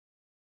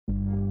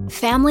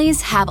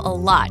Families have a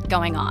lot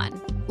going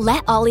on.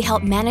 Let Ollie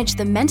help manage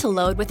the mental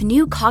load with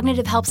new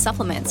cognitive help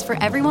supplements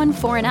for everyone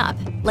 4 and up,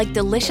 like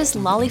delicious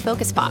Lolly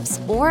Focus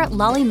Pops or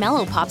Lolly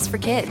Mellow Pops for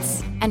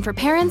kids. And for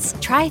parents,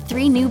 try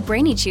 3 new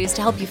Brainy Chews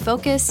to help you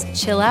focus,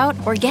 chill out,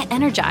 or get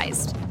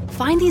energized.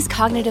 Find these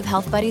cognitive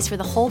health buddies for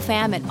the whole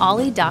fam at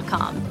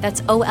ollie.com.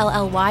 That's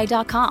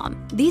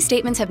OLLY.com. These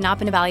statements have not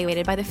been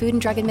evaluated by the Food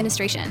and Drug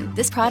Administration.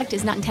 This product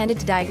is not intended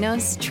to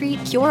diagnose,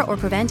 treat, cure, or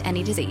prevent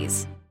any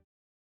disease.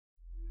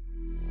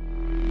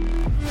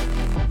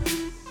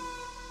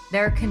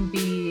 There can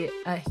be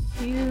a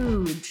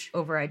huge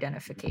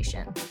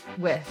over-identification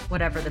with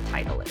whatever the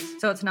title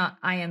is. So it's not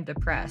I am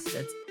depressed,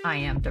 it's I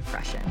am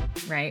depression,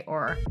 right?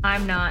 Or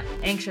I'm not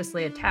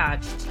anxiously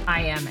attached,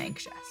 I am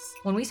anxious.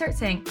 When we start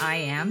saying I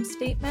am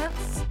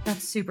statements,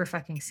 that's super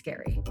fucking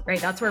scary, right?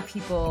 That's where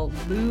people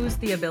lose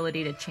the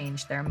ability to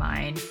change their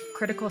mind.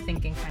 Critical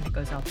thinking kind of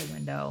goes out the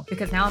window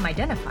because now I'm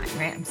identifying,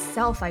 right? I'm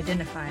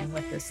self-identifying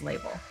with this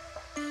label.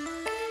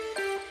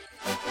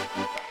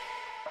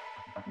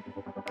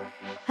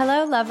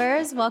 Hello,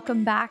 lovers.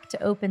 Welcome back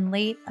to Open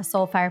Late, a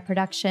Soulfire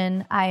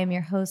production. I am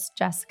your host,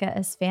 Jessica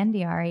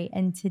Esfandiari,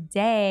 and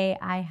today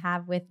I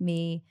have with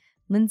me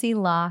Lindsay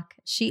Locke.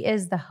 She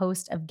is the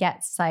host of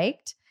Get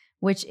Psyched,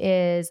 which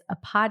is a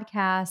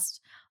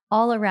podcast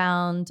all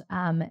around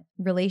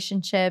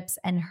relationships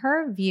and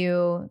her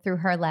view through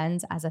her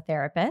lens as a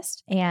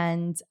therapist.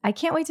 And I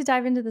can't wait to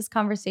dive into this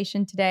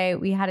conversation today.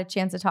 We had a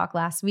chance to talk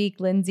last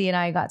week. Lindsay and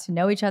I got to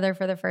know each other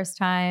for the first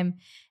time,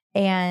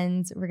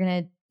 and we're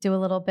going to do a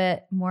little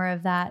bit more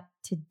of that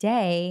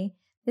today.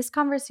 This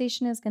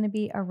conversation is going to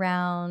be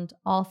around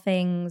all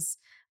things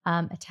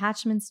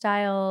attachment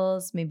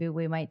styles. Maybe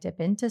we might dip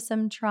into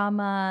some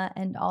trauma.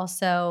 And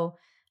also,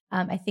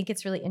 I think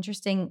it's really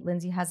interesting.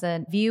 Lindsay has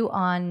a view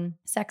on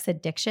sex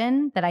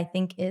addiction that I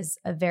think is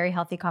a very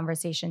healthy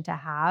conversation to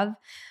have.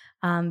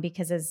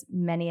 Because as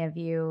many of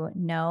you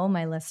know,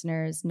 my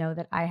listeners know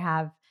that I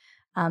have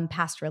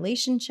past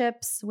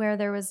relationships where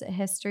there was a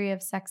history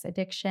of sex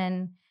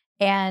addiction.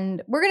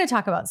 And we're going to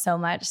talk about so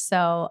much.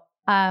 So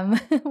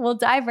we'll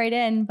dive right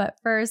in. But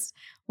first,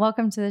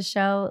 welcome to the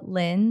show,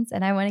 Linz.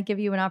 And I want to give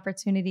you an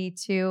opportunity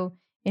to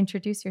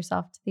introduce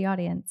yourself to the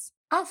audience.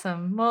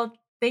 Awesome. Well,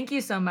 thank you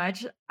so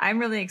much. I'm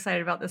really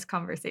excited about this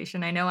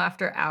conversation. I know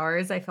after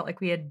hours, I felt like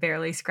we had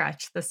barely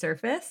scratched the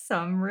surface. So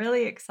I'm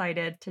really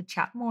excited to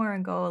chat more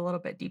and go a little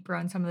bit deeper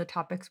on some of the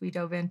topics we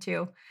dove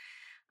into.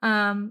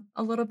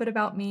 A little bit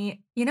about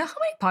me. You know how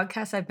many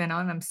podcasts I've been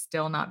on? I'm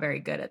still not very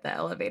good at the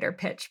elevator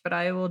pitch, but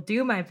I will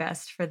do my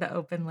best for the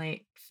Open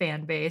Late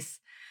fan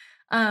base.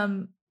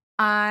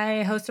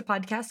 I host a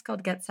podcast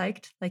called Get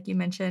Psyched, like you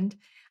mentioned.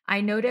 I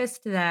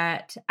noticed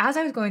that as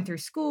I was going through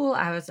school,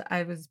 I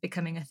was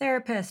becoming a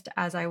therapist.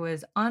 As I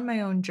was on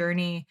my own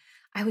journey,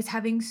 I was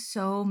having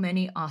so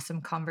many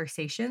awesome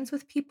conversations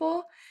with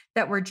people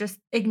that were just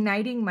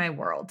igniting my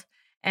world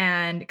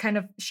and kind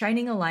of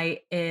shining a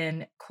light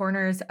in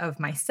corners of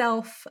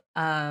myself,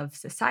 of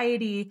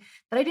society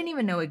that I didn't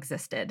even know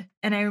existed.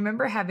 And I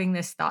remember having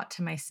this thought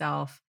to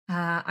myself,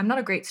 I'm not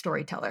a great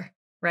storyteller,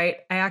 right?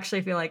 I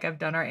actually feel like I've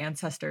done our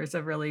ancestors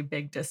a really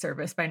big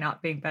disservice by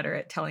not being better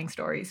at telling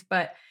stories.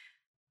 But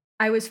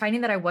I was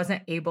finding that I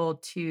wasn't able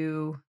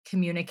to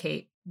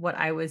communicate what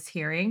I was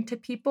hearing to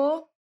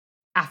people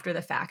after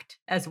the fact,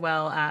 as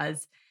well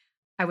as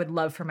I would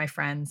love for my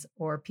friends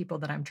or people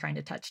that I'm trying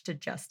to touch to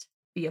just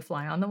be a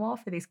fly on the wall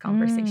for these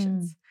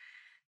conversations.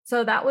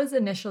 So that was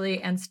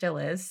initially and still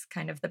is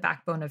kind of the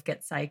backbone of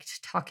Get Psyched,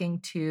 talking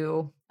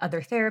to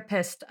other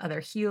therapists, other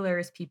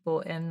healers,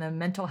 people in the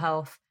mental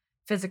health,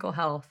 physical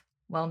health,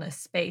 wellness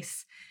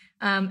space,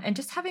 and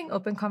just having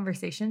open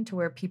conversation to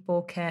where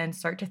people can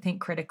start to think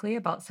critically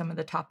about some of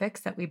the topics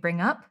that we bring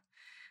up.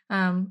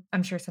 I'm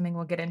sure something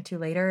we'll get into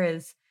later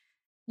is,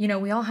 you know,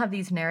 we all have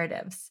these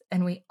narratives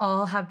and we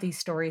all have these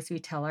stories we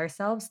tell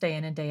ourselves day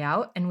in and day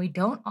out. And we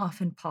don't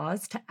often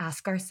pause to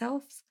ask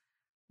ourselves,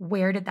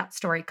 where did that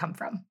story come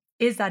from?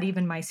 Is that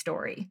even my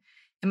story?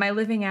 Am I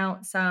living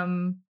out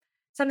something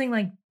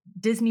like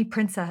Disney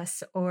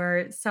princess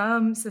or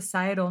some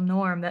societal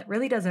norm that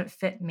really doesn't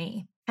fit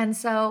me? And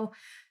so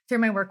through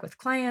my work with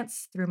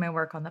clients, through my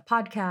work on the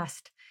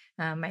podcast,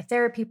 my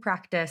therapy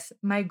practice,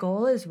 my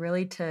goal is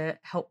really to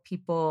help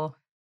people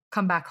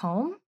come back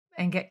home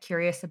and get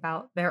curious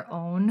about their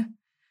own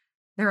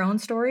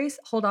stories,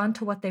 hold on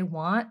to what they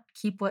want,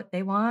 keep what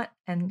they want,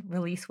 and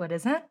release what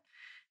isn't.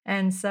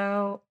 And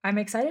so I'm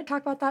excited to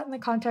talk about that in the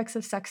context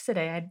of sex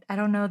today. I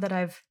don't know that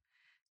I've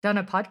done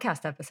a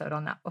podcast episode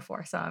on that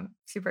before, so I'm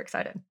super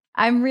excited.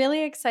 I'm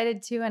really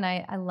excited too. And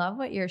I love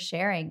what you're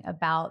sharing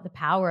about the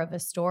power of a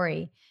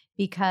story,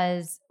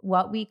 because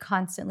what we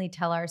constantly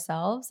tell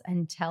ourselves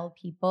and tell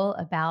people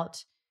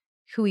about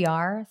who we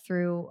are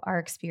through our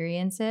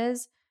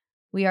experiences,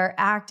 we are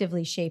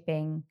actively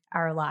shaping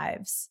our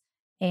lives.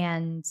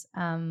 And,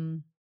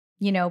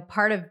 you know,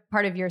 part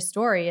of your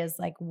story is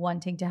like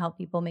wanting to help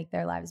people make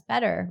their lives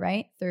better,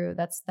 right?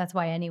 That's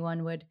why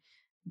anyone would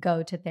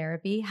go to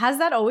therapy. Has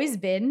that always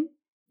been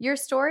your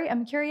story?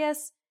 I'm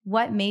curious,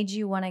 what made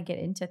you want to get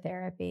into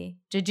therapy?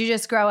 Did you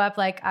just grow up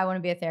like, I want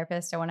to be a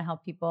therapist, I want to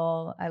help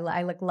people, I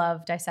like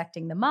love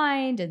dissecting the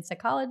mind and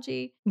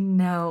psychology?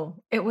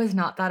 No, it was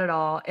not that at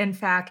all. In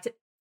fact,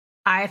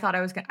 I thought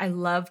I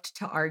loved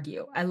to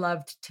argue. I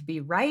loved to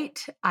be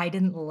right. I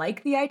didn't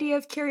like the idea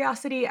of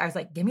curiosity. I was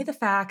like, give me the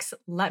facts,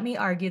 let me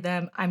argue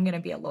them. I'm going to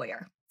be a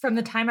lawyer. From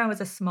the time I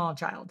was a small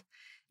child.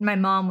 My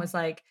mom was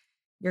like,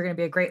 you're going to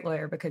be a great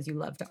lawyer because you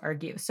love to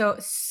argue. So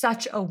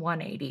such a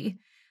 180.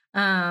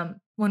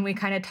 When we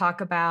kind of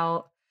talk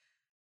about,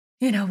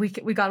 we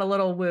got a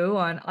little woo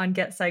on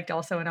Get Psyched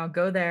also, and I'll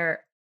go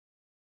there.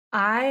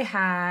 I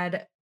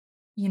had,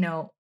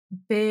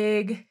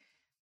 big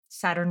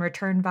Saturn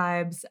return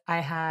vibes. I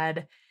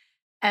had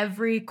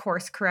every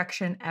course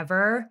correction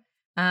ever.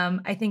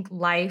 I think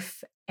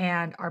life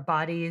and our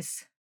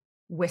bodies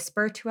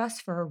whisper to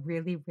us for a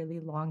really, really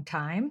long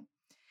time.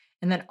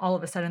 And then all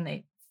of a sudden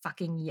they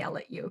fucking yell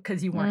at you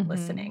because you weren't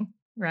listening.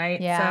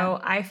 Right. Yeah. So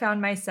I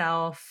found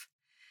myself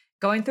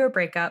going through a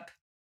breakup.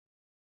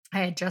 I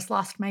had just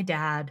lost my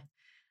dad.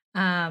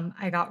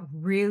 I got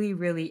really,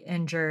 really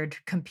injured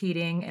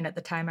competing. And at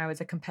the time I was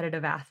a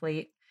competitive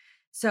athlete.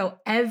 So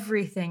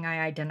everything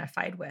I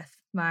identified with,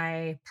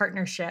 my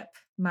partnership,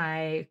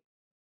 my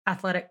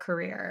athletic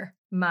career,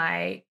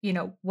 my,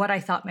 what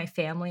I thought my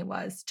family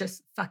was,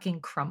 just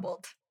fucking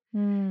crumbled.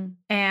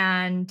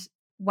 And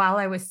while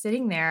I was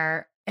sitting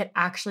there, it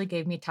actually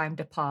gave me time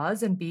to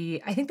pause and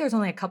I think there's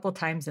only a couple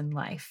times in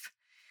life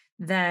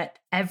that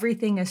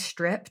everything is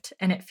stripped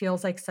and it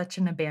feels like such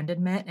an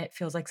abandonment. It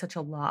feels like such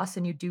a loss,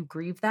 and you do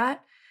grieve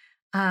that.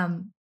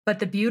 But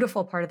the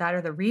beautiful part of that,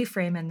 or the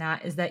reframe in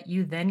that, is that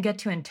you then get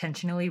to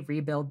intentionally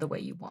rebuild the way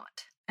you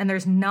want. And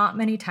there's not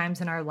many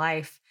times in our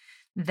life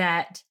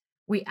that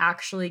we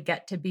actually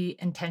get to be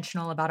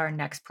intentional about our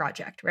next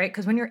project, right?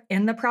 Because when you're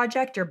in the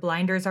project, your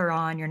blinders are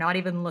on, you're not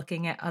even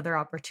looking at other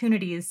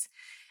opportunities.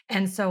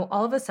 And so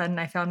all of a sudden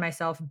I found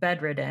myself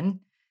bedridden,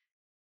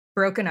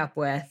 broken up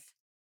with,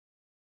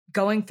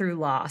 going through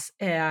loss,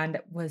 and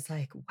was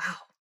like, wow,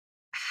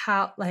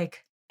 how,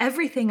 like,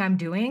 everything I'm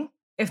doing,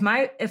 if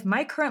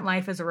my current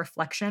life is a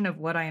reflection of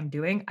what I am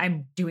doing,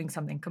 I'm doing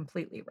something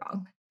completely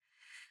wrong.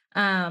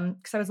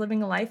 Because I was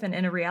living a life and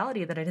in a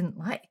reality that I didn't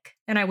like,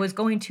 and I was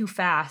going too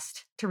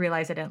fast to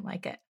realize I didn't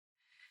like it.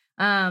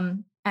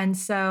 And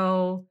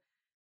so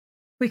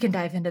we can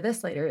dive into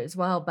this later as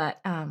well. But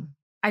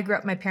I grew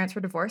up, my parents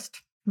were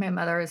divorced. My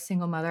mother is a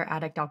single mother,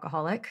 addict,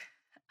 alcoholic.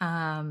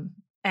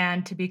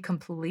 And to be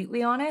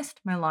completely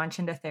honest, my launch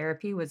into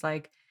therapy was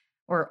like,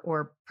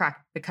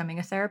 becoming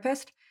a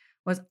therapist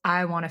was,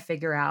 I want to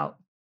figure out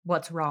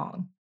what's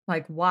wrong.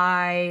 Like,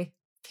 why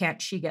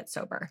can't she get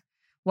sober?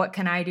 What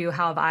can I do?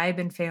 How have I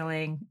been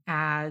failing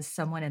as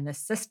someone in this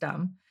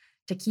system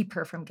to keep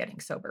her from getting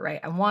sober,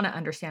 right? I want to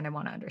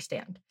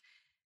understand.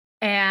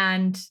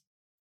 And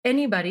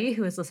anybody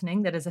who is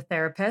listening that is a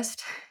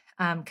therapist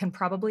can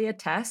probably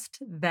attest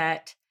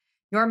that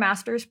your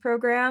master's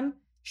program,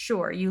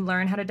 sure, you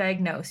learn how to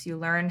diagnose, you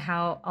learn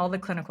how all the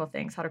clinical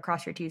things, how to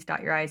cross your T's,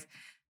 dot your I's,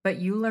 but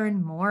you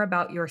learn more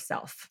about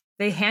yourself.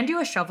 They hand you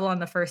a shovel on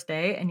the first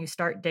day and you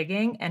start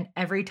digging. And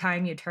every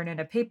time you turn in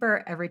a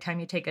paper, every time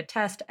you take a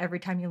test, every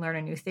time you learn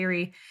a new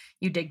theory,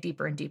 you dig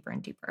deeper and deeper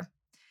and deeper.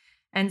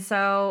 And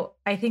so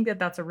I think that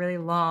that's a really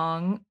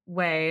long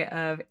way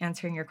of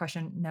answering your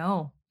question.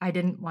 No, I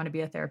didn't want to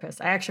be a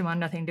therapist. I actually wanted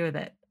nothing to do with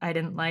it. I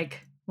didn't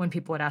like when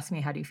people would ask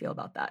me, how do you feel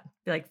about that?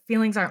 Be like,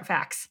 feelings aren't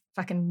facts.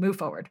 Fucking move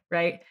forward,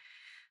 right?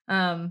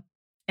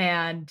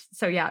 And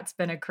so, yeah, it's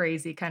been a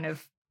crazy kind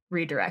of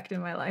redirect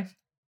in my life.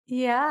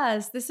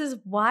 Yes, this is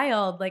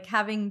wild. Like,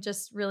 having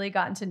just really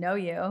gotten to know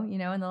you, in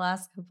the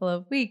last couple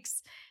of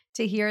weeks,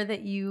 to hear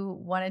that you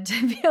wanted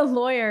to be a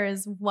lawyer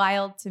is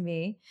wild to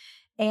me.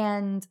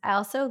 And I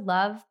also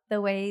love the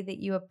way that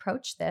you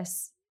approach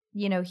this,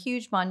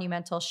 huge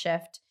monumental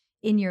shift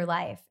in your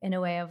life, in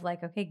a way of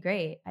like, okay,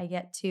 great. I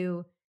get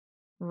to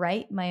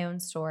write my own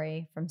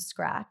story from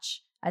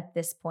scratch at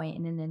this point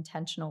in an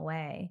intentional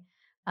way.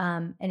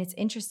 And it's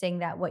interesting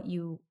that what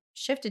you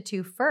shifted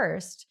to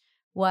first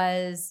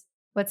was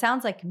what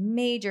sounds like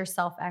major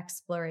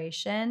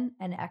self-exploration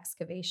and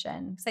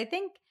excavation. Because I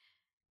think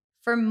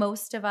for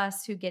most of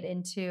us who get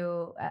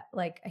into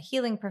like a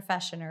healing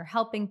profession or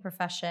helping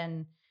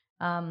profession,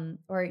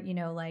 or,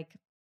 like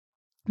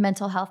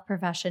mental health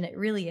profession, it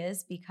really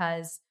is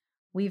because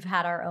we've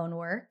had our own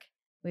work,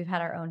 we've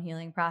had our own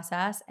healing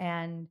process.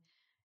 And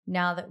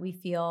now that we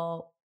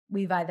feel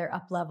we've either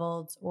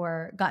up-leveled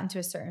or gotten to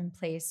a certain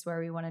place where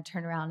we want to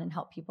turn around and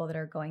help people that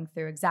are going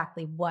through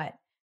exactly what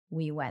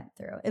we went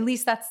through. At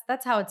least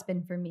that's how it's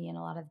been for me and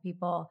a lot of the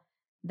people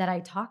that I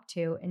talk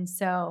to. And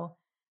so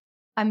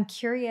I'm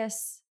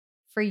curious,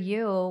 for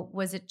you,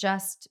 was it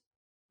just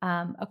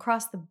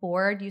across the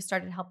board you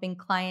started helping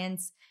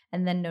clients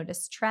and then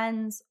noticed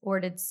trends, or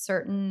did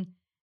certain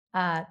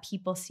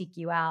people seek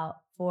you out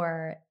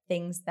for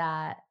things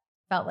that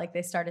felt like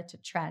they started to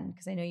trend?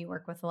 Because I know you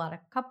work with a lot of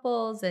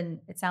couples, and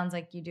it sounds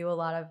like you do a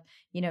lot of,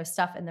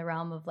 stuff in the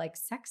realm of like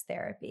sex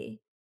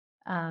therapy.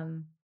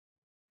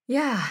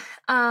 Yeah.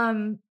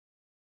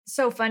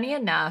 So funny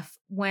enough,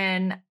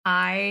 when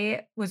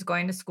I was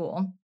going to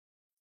school,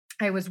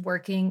 I was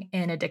working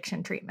in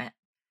addiction treatment.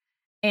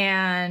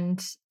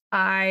 And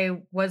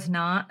I was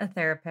not a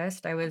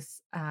therapist. I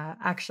was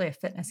actually a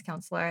fitness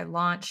counselor. I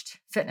launched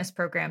fitness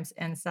programs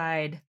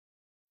inside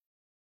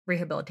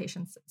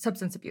rehabilitation,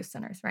 substance abuse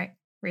centers, right?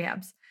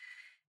 Rehabs.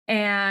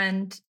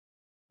 And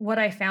what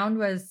I found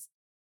was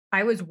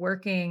I was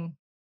working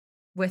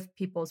with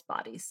people's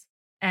bodies.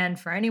 And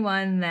for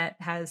anyone that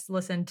has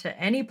listened to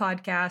any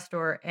podcast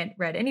or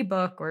read any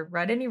book or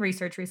read any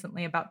research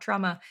recently about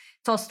trauma,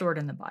 it's all stored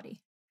in the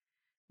body,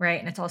 right?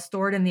 And it's all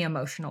stored in the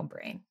emotional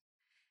brain.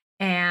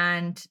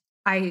 And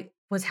I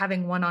was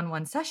having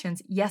one-on-one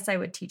sessions. Yes, I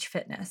would teach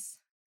fitness.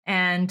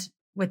 And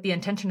with the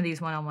intention of these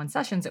one-on-one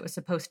sessions, it was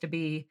supposed to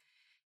be,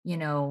 you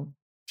know,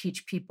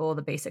 teach people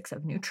the basics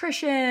of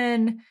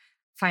nutrition,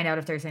 find out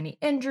if there's any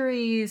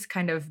injuries,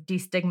 kind of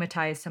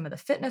destigmatize some of the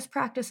fitness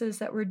practices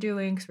that we're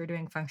doing, because we're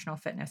doing functional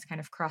fitness, kind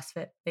of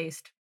CrossFit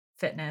based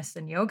fitness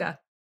and yoga.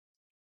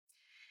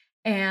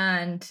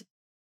 And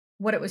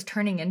what it was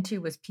turning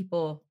into was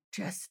people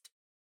just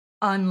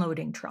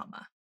unloading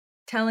trauma,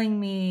 telling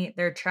me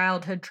their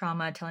childhood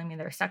trauma, telling me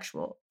their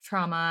sexual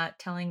trauma,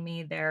 telling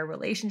me their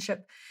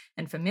relationship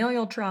and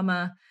familial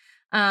trauma.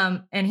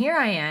 And here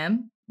I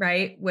am,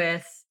 right,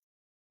 with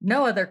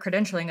no other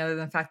credentialing other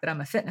than the fact that I'm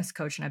a fitness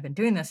coach and I've been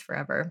doing this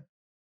forever.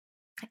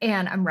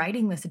 And I'm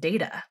writing this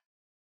data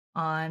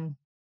on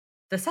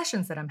the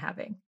sessions that I'm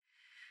having.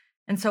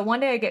 And so one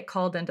day I get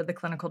called into the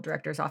clinical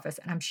director's office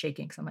and I'm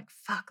shaking because I'm like,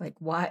 fuck, like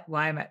what?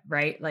 Why am I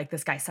right? Like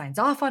this guy signs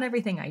off on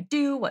everything I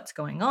do. What's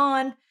going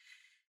on?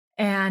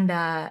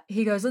 And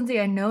he goes, Lindsay,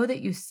 I know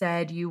that you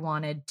said you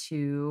wanted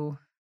to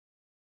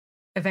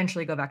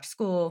eventually go back to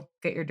school,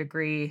 get your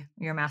degree,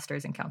 your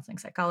master's in counseling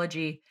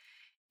psychology,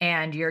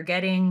 and you're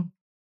getting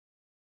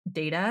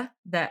data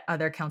that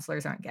other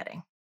counselors aren't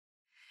getting.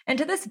 And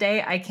to this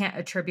day, I can't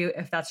attribute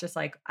if that's just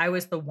like I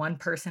was the one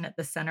person at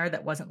the center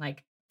that wasn't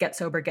like, get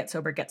sober, get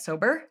sober, get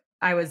sober.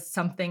 I was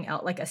something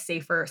else, like a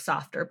safer,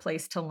 softer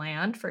place to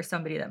land for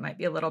somebody that might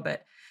be a little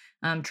bit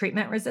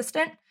treatment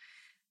resistant.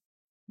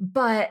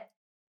 But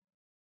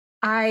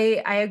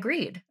I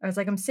agreed. I was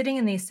like, I'm sitting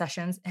in these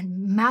sessions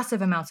and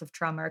massive amounts of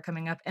trauma are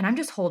coming up and I'm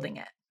just holding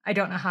it. I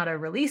don't know how to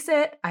release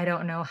it. I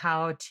don't know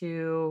how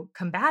to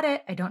combat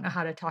it. I don't know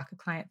how to talk a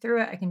client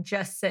through it. I can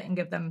just sit and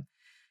give them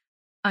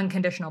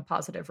unconditional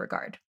positive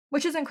regard,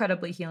 which is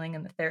incredibly healing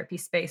in the therapy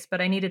space,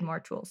 but I needed more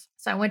tools.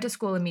 So I went to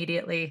school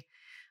immediately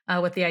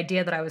with the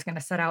idea that I was going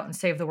to set out and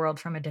save the world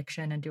from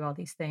addiction and do all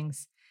these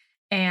things.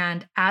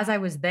 And as I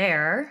was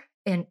there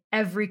in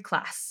every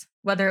class,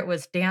 whether it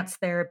was dance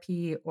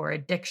therapy or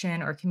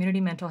addiction or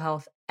community mental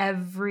health,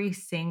 every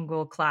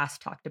single class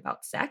talked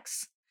about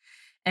sex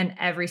and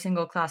every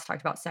single class talked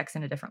about sex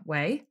in a different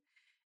way.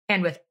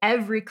 And with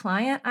every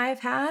client I've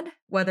had,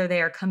 whether they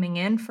are coming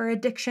in for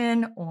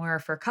addiction or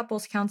for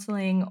couples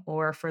counseling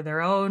or for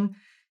their own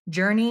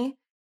journey,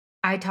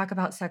 I talk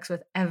about sex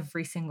with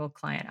every single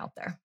client out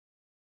there.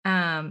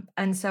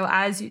 And so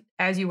as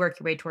you work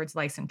your way towards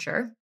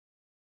licensure,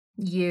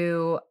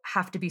 you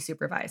have to be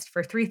supervised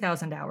for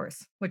 3,000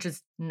 hours, which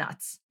is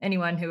nuts.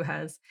 Anyone who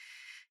has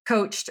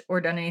coached or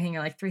done anything,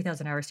 you're like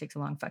 3,000 hours takes a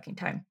long fucking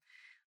time.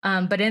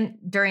 But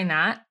during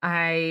that,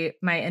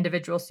 my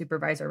individual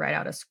supervisor right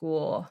out of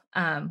school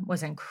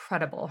was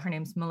incredible. Her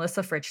name's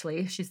Melissa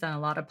Fritchley. She's done a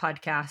lot of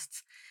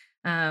podcasts.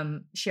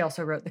 She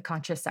also wrote the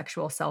Conscious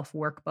Sexual Self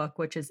Workbook,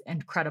 which is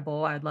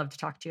incredible. I'd love to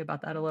talk to you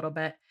about that a little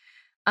bit.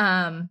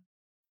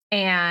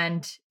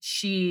 And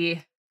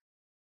she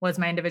was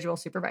my individual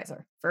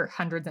supervisor for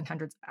hundreds and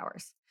hundreds of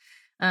hours.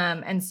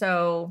 And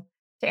so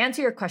to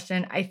answer your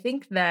question, I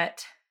think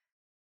that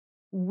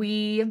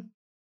we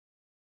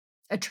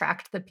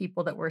attract the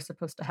people that we're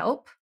supposed to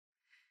help.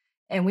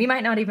 And we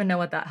might not even know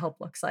what that help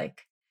looks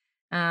like.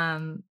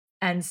 And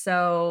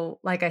so,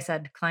 like I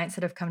said, clients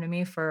that have come to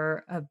me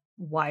for a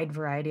wide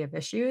variety of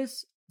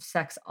issues,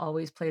 sex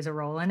always plays a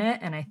role in it.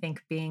 And I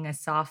think being a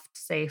soft,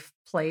 safe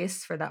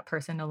place for that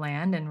person to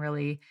land and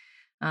really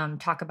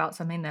talk about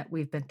something that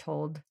we've been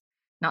told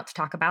not to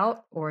talk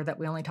about, or that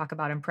we only talk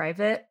about in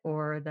private,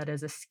 or that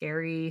is a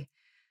scary,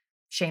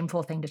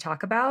 shameful thing to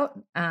talk about,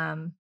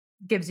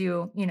 gives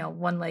you,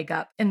 one leg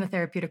up in the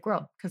therapeutic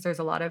world. Because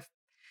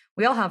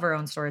we all have our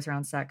own stories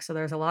around sex. So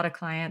there's a lot of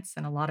clients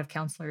and a lot of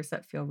counselors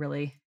that feel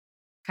really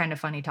kind of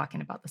funny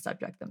talking about the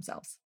subject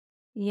themselves.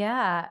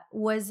 Yeah.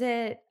 Was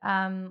it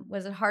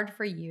hard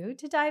for you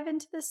to dive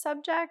into this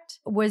subject?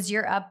 Was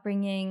your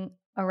upbringing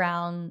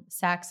around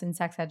sex and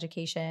sex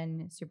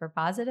education super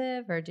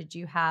positive, or did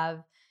you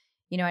have,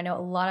 I know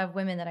a lot of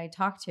women that I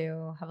talk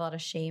to have a lot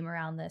of shame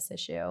around this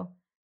issue.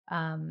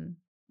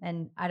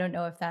 And I don't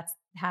know if that's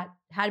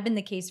had been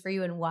the case for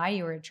you and why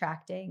you were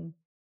attracting,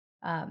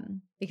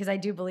 because I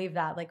do believe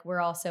that like we're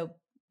also,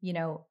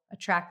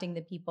 attracting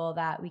the people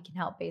that we can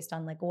help based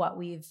on like what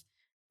we've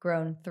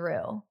grown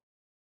through.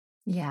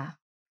 Yeah.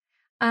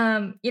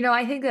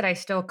 I think that I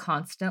still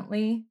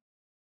constantly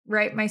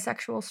write my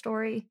sexual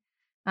story,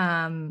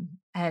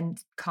 and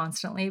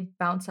constantly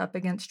bounce up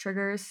against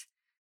triggers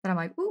that I'm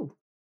like, ooh,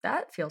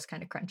 that feels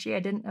kind of crunchy. I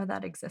didn't know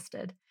that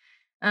existed.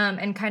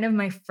 And kind of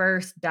my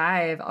first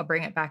dive, I'll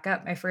bring it back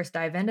up. My first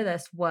dive into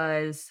this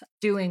was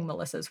doing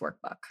Melissa's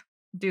workbook,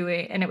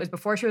 and it was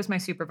before she was my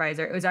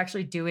supervisor. It was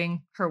actually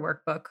doing her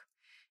workbook.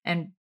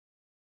 And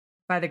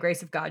by the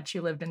grace of God, she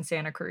lived in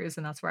Santa Cruz,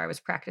 and that's where I was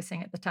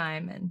practicing at the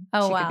time. And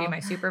she could be my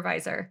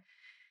supervisor.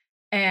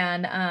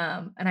 And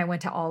I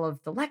went to all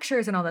of the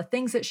lectures and all the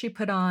things that she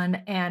put on.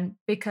 And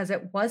because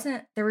there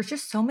was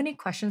just so many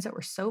questions that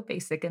were so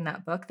basic in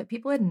that book that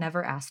people had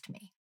never asked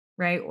me,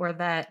 right? Or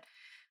that,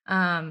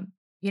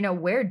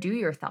 where do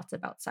your thoughts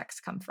about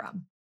sex come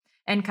from?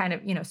 And kind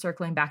of,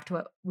 circling back to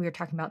what we were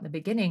talking about in the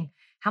beginning,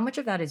 how much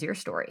of that is your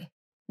story?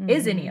 Mm-hmm.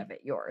 Is any of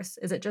it yours?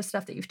 Is it just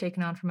stuff that you've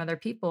taken on from other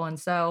people? And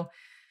so,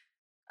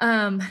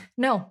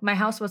 no, my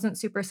house wasn't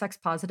super sex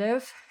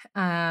positive.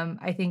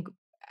 I think,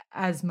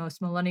 as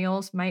most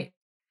millennials might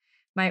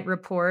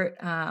report,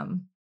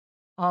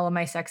 all of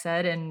my sex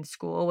ed in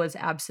school was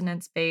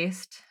abstinence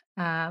based.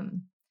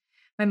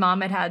 My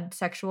mom had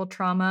sexual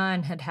trauma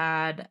and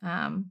had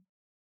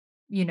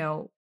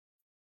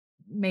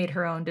made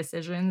her own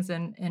decisions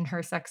in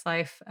her sex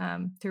life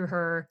through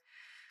her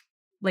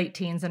late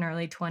teens and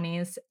early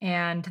 20s.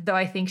 And though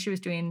I think she was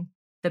doing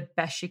the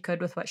best she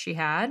could with what she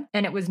had,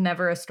 and it was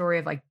never a story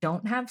of like,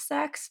 don't have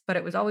sex, but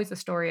it was always a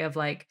story of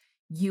like,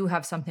 you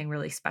have something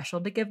really special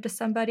to give to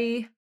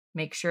somebody.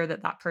 Make sure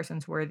that that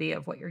person's worthy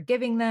of what you're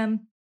giving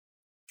them.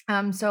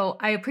 So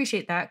I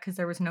appreciate that, because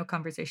there was no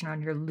conversation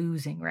on you're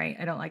losing, right?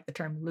 I don't like the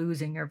term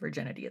losing your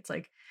virginity. It's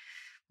like,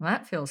 well,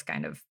 that feels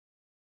kind of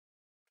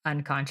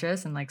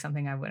unconscious and like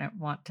something I wouldn't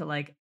want to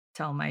like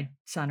tell my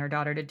son or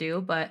daughter to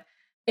do. But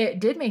it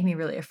did make me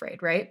really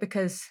afraid, right?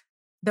 Because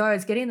though I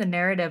was getting the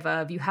narrative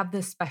of you have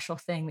this special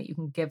thing that you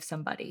can give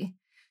somebody,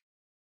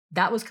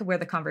 that was where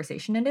the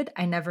conversation ended.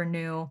 I never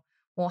knew,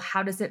 well,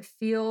 how does it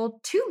feel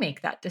to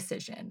make that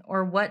decision?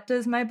 Or what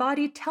does my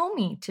body tell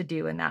me to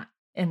do in that?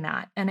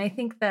 And I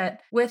think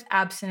that with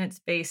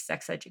abstinence-based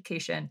sex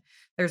education,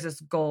 there's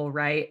this goal,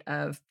 right,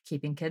 of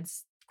keeping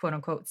kids, quote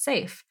unquote,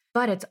 safe,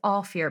 but it's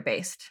all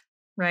fear-based,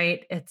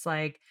 right? It's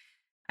like,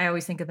 I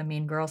always think of the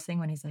Mean Girls thing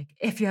when he's like,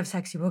 if you have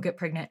sex, you will get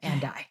pregnant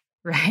and die,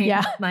 right?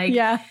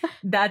 Yeah.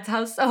 That's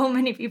how so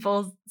many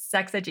people's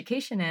sex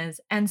education is.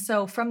 And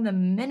so from the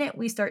minute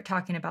we start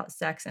talking about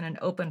sex in an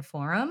open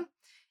forum,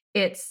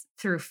 it's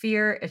through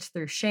fear, it's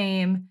through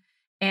shame.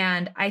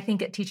 And I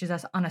think it teaches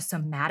us on a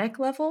somatic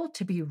level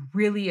to be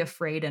really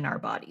afraid in our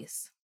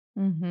bodies.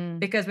 Mm-hmm.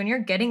 Because when you're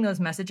getting those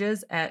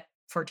messages at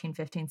 14,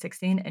 15,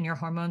 16, and your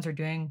hormones are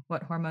doing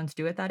what hormones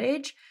do at that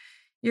age,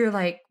 you're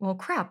like, well,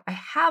 crap, I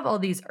have all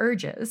these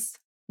urges,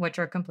 which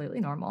are completely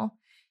normal.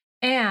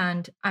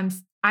 And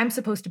I'm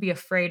supposed to be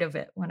afraid of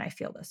it when I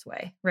feel this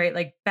way, right?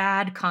 Like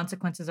bad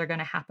consequences are going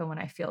to happen when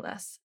I feel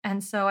this.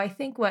 And so I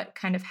think what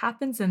kind of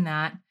happens in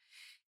that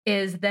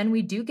is then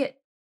we do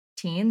get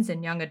teens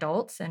and young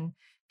adults and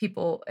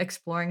people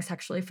exploring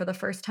sexually for the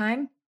first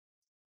time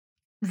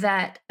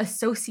that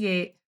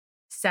associate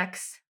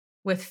sex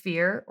with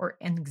fear or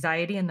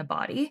anxiety in the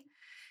body.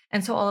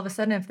 And so all of a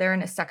sudden, if they're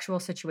in a sexual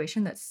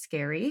situation that's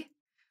scary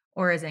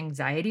or is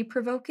anxiety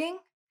provoking,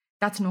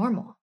 that's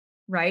normal,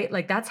 right?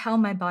 Like that's how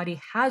my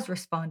body has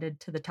responded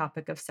to the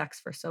topic of sex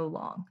for so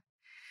long.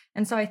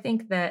 And so I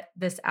think that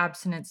this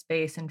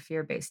abstinence-based and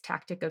fear-based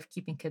tactic of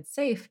keeping kids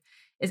safe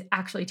is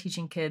actually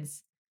teaching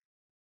kids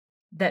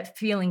that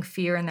feeling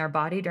fear in their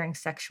body during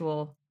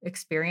sexual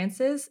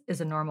experiences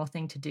is a normal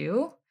thing to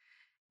do,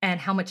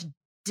 and how much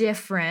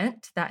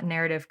different that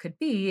narrative could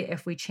be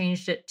if we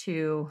changed it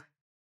to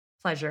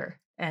pleasure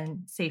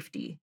and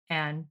safety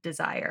and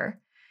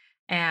desire,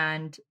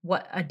 and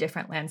what a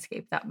different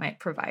landscape that might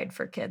provide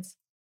for kids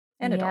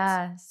and adults.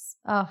 Yes.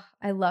 Oh,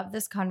 I love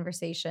this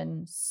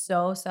conversation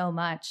so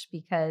much,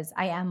 because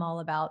I am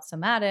all about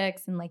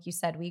somatics. And like you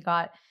said, we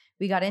got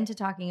into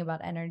talking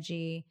about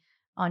energy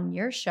on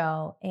your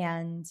show,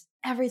 and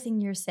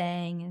everything you're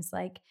saying is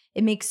like,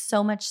 it makes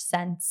so much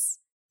sense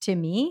to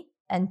me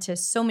and to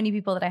so many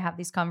people that I have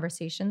these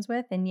conversations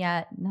with. And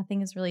yet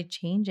nothing is really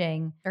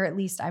changing, or at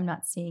least I'm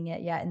not seeing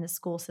it yet in the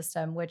school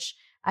system, which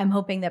I'm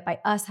hoping that by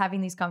us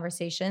having these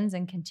conversations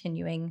and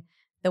continuing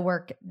the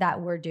work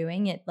that we're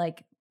doing, it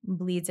like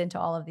bleeds into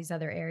all of these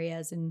other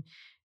areas and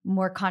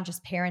more conscious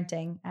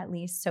parenting, at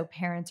least. So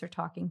parents are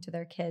talking to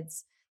their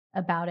kids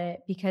about it,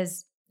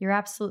 because you're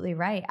absolutely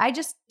right. I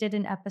just did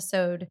an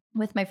episode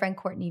with my friend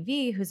Courtney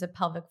V, who's a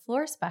pelvic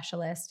floor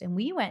specialist. And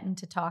we went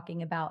into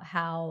talking about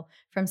how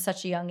from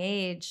such a young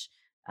age,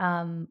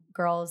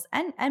 girls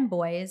and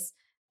boys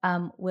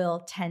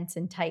will tense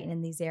and tighten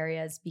in these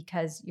areas,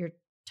 because you're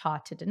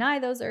taught to deny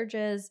those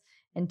urges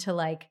and to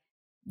like,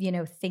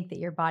 think that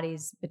your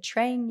body's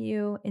betraying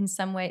you in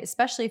some way,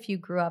 especially if you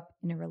grew up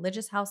in a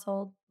religious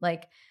household.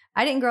 Like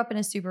I didn't grow up in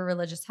a super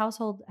religious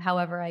household.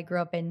 However, I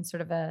grew up in sort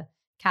of a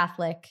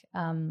Catholic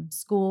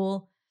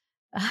school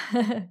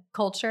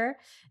culture.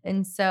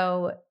 And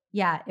so,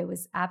 yeah, it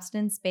was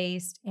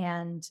abstinence-based,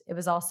 and it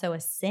was also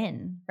a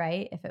sin,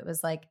 right? If it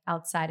was like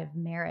outside of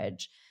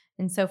marriage.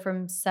 And so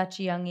from such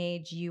a young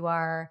age, you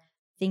are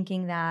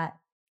thinking that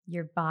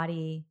your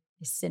body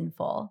is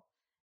sinful.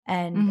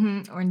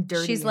 And Or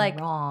dirty she's and like,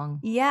 wrong.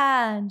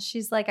 yeah. And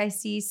she's like, I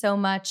see so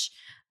much.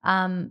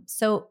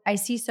 So I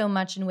see so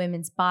much in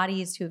women's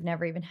bodies who've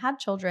never even had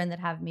children that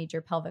have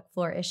major pelvic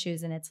floor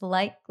issues. And it's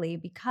likely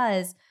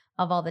because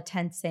of all the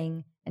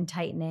tensing and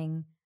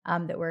tightening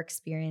that we're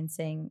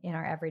experiencing in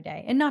our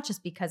everyday. And not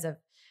just because of,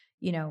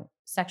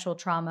 sexual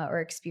trauma or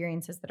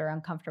experiences that are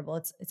uncomfortable.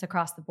 It's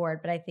across the board.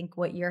 But I think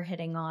what you're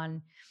hitting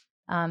on,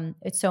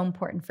 it's so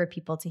important for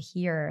people to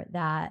hear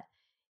that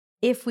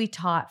if we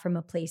taught from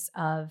a place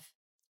of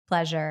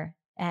pleasure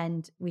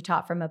and we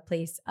taught from a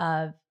place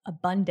of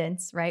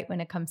abundance, right? When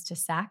it comes to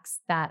sex,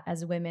 that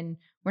as women,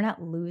 we're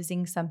not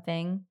losing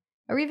something,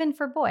 or even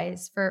for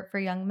boys, for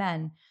young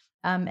men,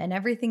 and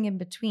everything in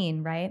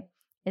between, right?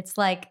 It's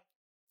like,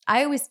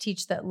 I always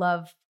teach that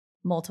love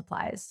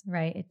multiplies,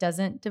 right? It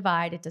doesn't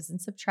divide, it doesn't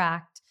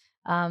subtract.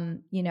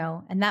 And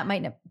that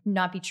might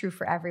not be true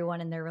for everyone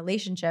in their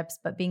relationships,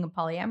 but being a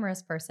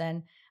polyamorous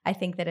person, I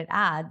think that it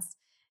adds.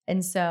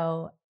 And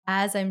so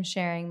as I'm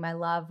sharing my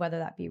love, whether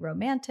that be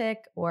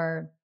romantic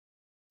or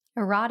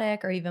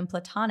erotic or even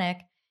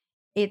platonic,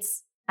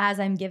 it's as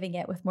I'm giving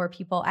it with more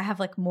people, I have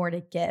like more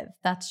to give.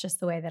 That's just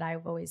the way that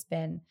I've always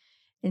been.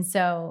 And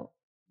so,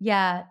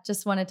 yeah,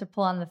 just wanted to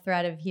pull on the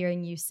thread of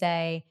hearing you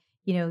say,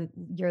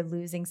 you're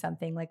losing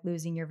something, like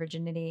losing your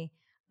virginity.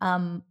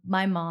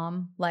 My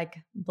mom, like,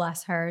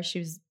 bless her, she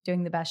was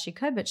doing the best she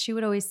could, but she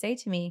would always say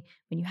to me,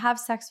 when you have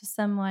sex with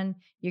someone,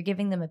 you're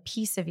giving them a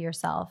piece of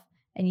yourself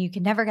and you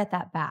can never get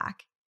that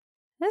back.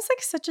 That's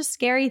like such a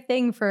scary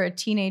thing for a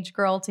teenage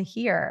girl to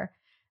hear.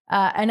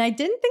 And I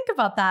didn't think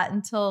about that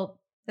until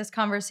this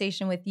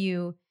conversation with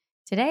you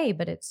today,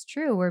 but it's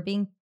true.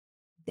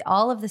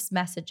 All of this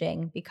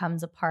messaging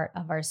becomes a part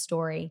of our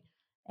story.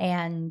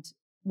 And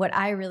what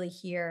I really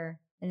hear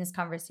in this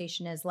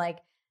conversation is like,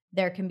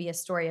 there can be a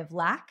story of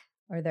lack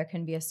or there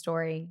can be a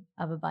story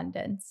of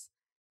abundance.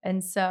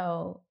 And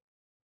so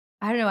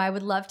I don't know, I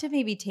would love to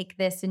maybe take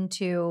this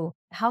into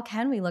how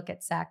can we look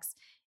at sex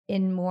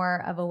in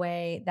more of a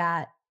way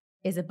that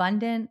is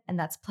abundant and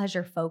that's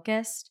pleasure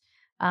focused.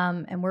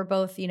 And we're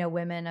both,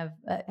 women of,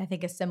 I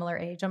think, a similar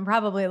age. I'm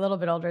probably a little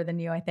bit older than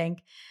you, I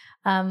think.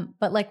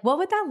 But like, what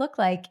would that look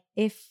like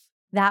if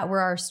that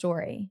were our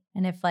story?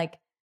 And if like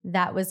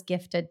that was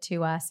gifted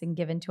to us and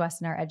given to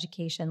us in our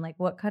education, like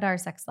what could our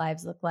sex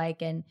lives look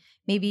like? And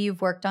maybe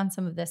you've worked on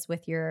some of this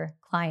with your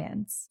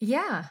clients.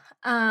 Yeah.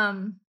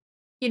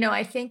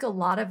 I think a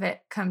lot of it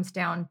comes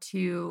down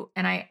to,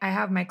 and I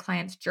have my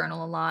clients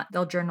journal a lot.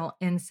 They'll journal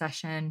in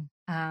session.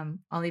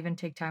 I'll even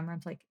take time where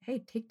I'm like,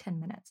 hey, take 10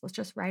 minutes. Let's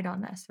just write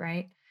on this,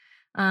 right?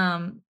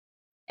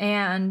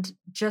 And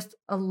just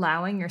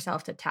allowing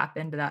yourself to tap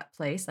into that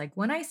place. Like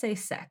when I say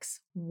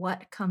sex,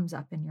 what comes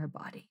up in your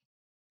body,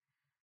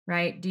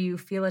 right? Do you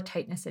feel a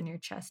tightness in your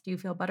chest? Do you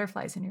feel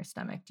butterflies in your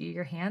stomach? Do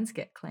your hands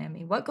get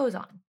clammy? What goes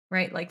on,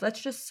 right? Like let's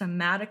just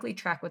somatically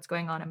track what's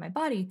going on in my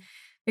body,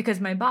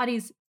 because my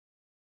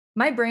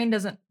brain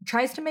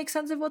tries to make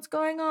sense of what's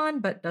going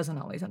on, but doesn't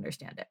always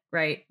understand it,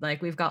 right?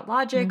 Like we've got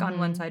logic on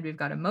one side, we've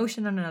got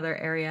emotion on another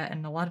area,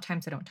 and a lot of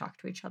times they don't talk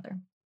to each other.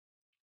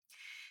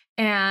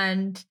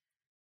 And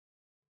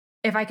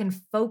if I can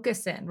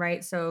focus in,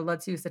 right? So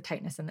let's use the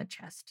tightness in the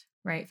chest,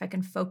 right? If I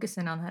can focus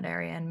in on that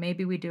area and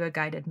maybe we do a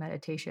guided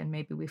meditation,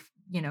 maybe we,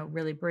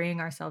 really bring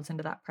ourselves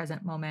into that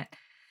present moment.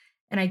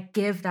 And I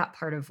give that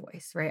part of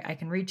voice, right? I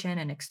can reach in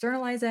and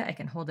externalize it. I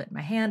can hold it in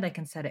my hand. I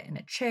can set it in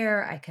a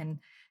chair. I can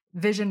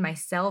vision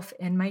myself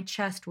in my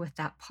chest with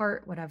that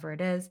part, whatever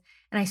it is.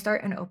 And I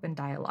start an open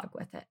dialogue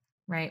with it,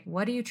 right?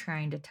 What are you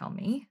trying to tell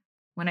me?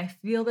 When I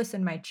feel this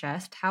in my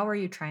chest, how are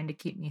you trying to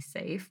keep me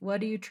safe?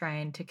 What are you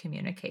trying to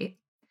communicate?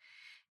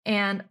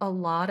 And a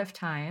lot of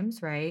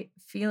times, right,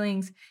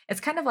 feelings, it's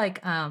kind of like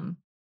I've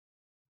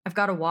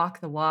got to walk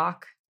the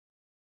walk,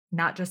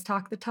 not just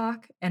talk the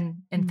talk.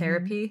 And in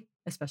therapy,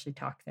 especially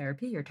talk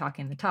therapy, you're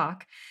talking the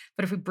talk.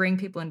 But if we bring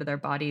people into their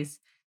bodies,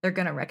 they're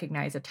going to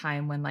recognize a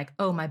time when like,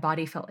 oh, my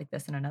body felt like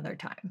this in another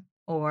time,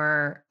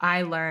 or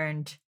I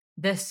learned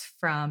this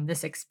from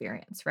this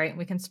experience, right? And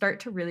we can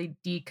start to really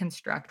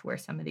deconstruct where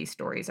some of these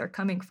stories are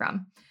coming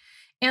from.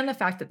 And the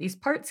fact that these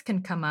parts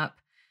can come up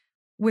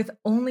with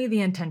only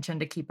the intention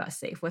to keep us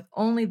safe, with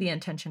only the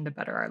intention to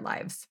better our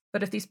lives.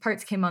 But if these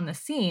parts came on the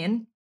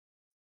scene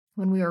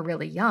when we were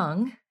really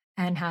young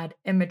and had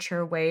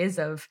immature ways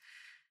of,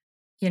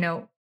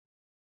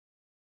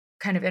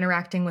 kind of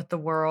interacting with the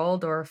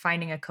world or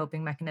finding a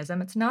coping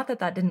mechanism, it's not that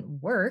that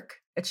didn't work.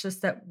 It's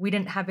just that we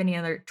didn't have any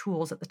other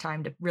tools at the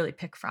time to really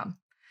pick from.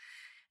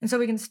 And so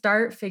we can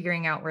start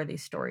figuring out where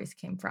these stories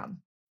came from.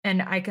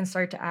 And I can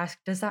start to ask,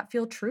 does that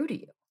feel true to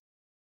you?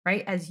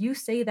 Right? As you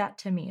say that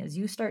to me, as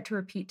you start to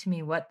repeat to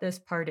me what this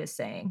part is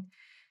saying,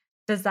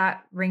 does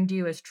that ring to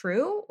you as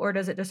true? Or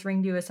does it just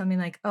ring to you as something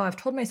like, oh, I've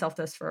told myself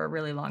this for a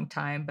really long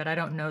time, but I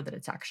don't know that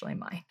it's actually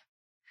mine.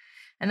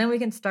 And then we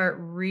can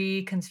start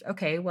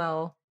okay,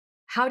 well,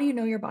 how do you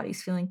know your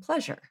body's feeling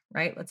pleasure,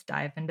 right? Let's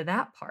dive into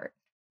that part.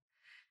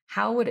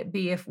 How would it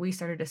be if we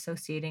started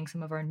associating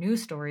some of our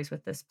news stories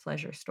with this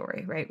pleasure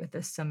story, right? With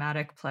this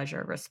somatic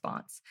pleasure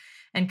response?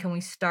 And can we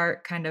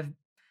start kind of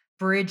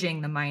bridging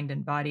the mind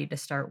and body to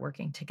start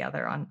working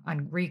together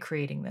on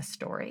recreating this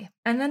story.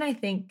 And then I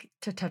think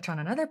to touch on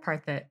another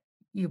part that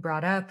you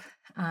brought up,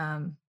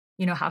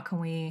 how can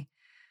we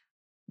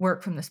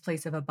work from this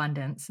place of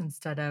abundance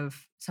instead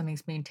of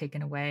something's being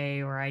taken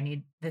away, or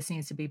this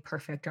needs to be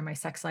perfect, or my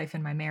sex life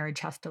and my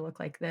marriage has to look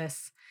like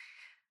this.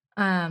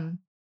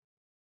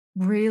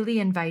 Really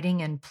inviting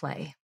in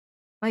play.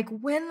 Like,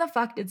 when the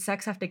fuck did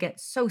sex have to get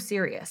so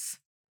serious?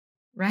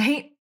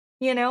 Right?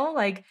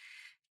 Like,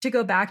 to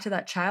go back to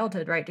that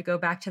childhood, right? To go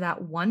back to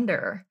that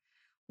wonder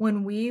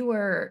when we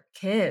were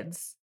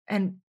kids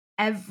and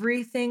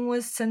everything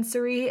was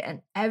sensory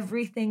and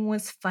everything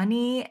was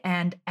funny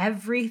and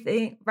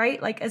everything,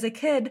 right? Like, as a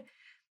kid,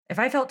 if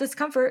I felt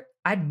discomfort,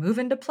 I'd move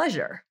into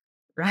pleasure,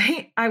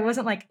 right? I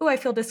wasn't like, oh, I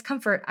feel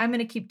discomfort, I'm going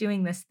to keep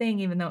doing this thing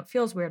even though it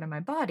feels weird in my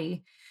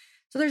body.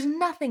 So there's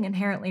nothing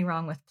inherently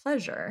wrong with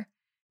pleasure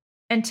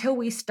until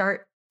we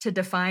start to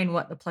define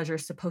what the pleasure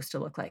is supposed to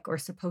look like or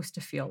supposed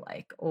to feel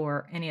like,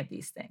 or any of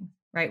these things,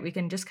 right? We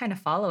can just kind of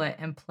follow it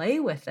and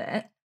play with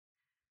it.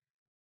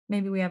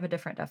 Maybe we have a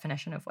different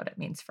definition of what it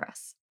means for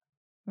us.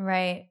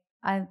 Right.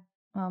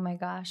 Oh my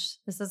gosh,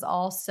 this is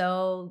all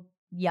so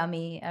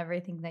yummy,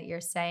 everything that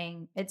you're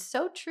saying. It's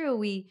so true.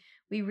 We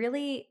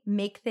really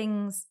make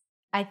things,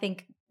 I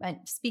think,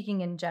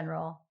 speaking in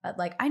general, but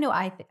like, I know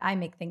I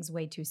make things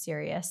way too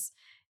serious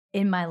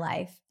in my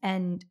life,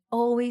 and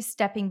always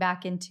stepping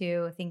back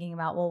into thinking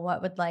about, well,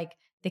 what would like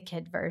the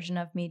kid version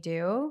of me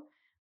do,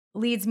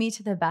 leads me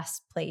to the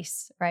best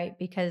place, right?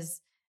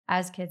 Because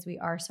as kids, we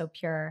are so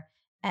pure.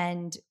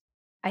 And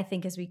I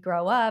think as we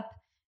grow up,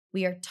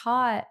 we are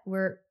taught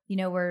we're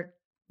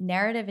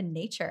narrative in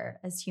nature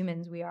as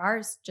humans. We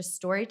are just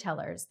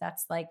storytellers.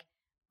 That's like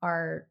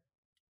our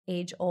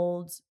age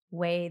old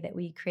way that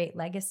we create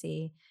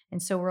legacy.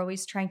 And so we're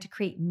always trying to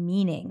create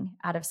meaning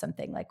out of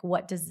something. Like,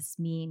 what does this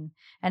mean?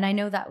 And I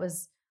know that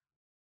was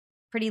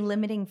pretty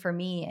limiting for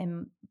me.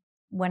 And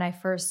when I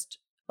first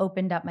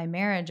opened up my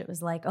marriage, it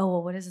was like, oh,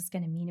 well, what is this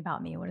going to mean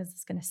about me? What is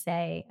this going to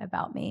say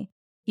about me?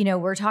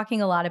 We're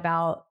talking a lot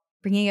about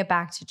bringing it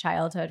back to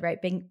childhood, right?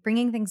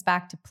 Bringing things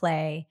back to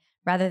play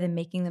rather than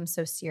making them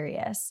so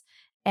serious.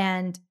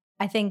 And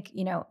I think,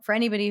 for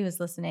anybody who's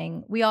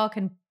listening, we all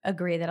can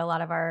agree that a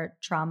lot of our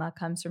trauma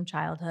comes from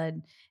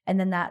childhood. And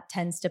then that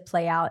tends to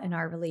play out in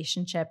our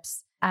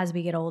relationships as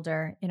we get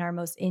older. In our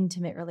most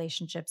intimate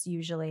relationships,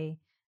 usually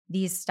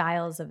these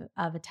styles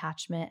of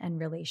attachment and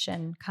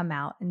relation come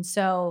out. And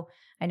so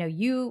I know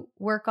you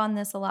work on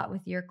this a lot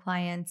with your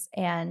clients,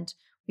 and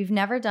we've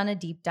never done a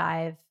deep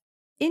dive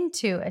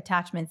into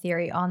attachment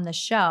theory on the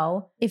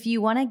show. If you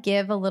want to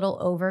give a little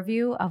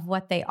overview of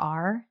what they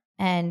are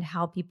and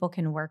how people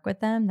can work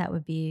with them, that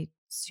would be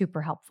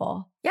super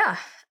helpful. Yeah.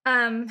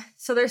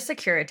 So there's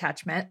secure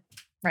attachment,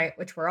 right?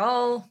 Which we're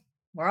all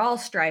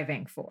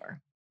striving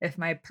for. If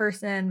my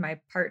person, my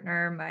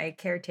partner, my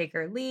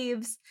caretaker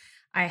leaves,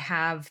 I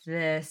have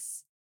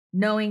this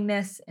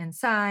knowingness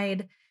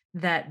inside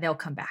that they'll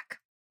come back,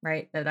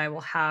 right? That I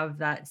will have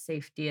that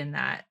safety in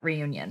that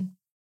reunion.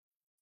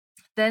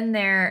 Then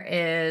there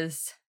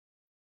is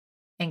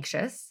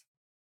anxious,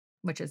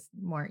 which is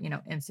more,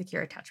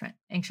 insecure attachment,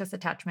 anxious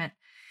attachment.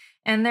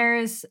 And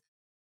there's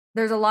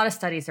a lot of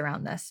studies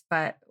around this,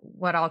 but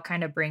what I'll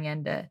kind of bring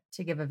in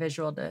to give a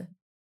visual to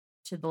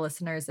the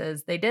listeners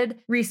is they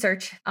did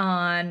research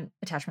on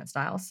attachment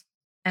styles.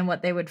 And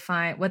what they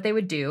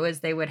would do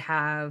is they would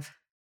have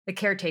the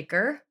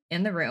caretaker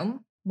in the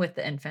room with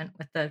the infant,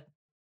 with the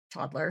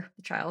toddler,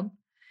 the child,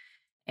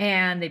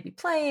 and they'd be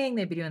playing,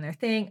 they'd be doing their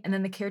thing. And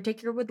then the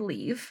caretaker would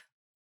leave,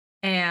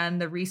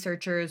 and the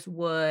researchers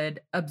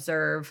would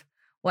observe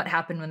what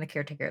happened when the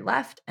caretaker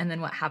left, and then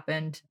what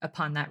happened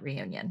upon that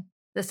reunion.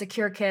 The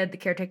secure kid, the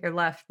caretaker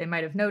left, they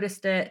might have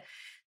noticed it.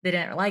 They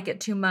didn't like it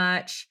too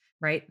much,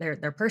 right?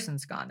 Their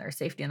person's gone, their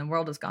safety in the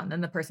world is gone.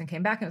 Then the person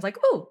came back and was like,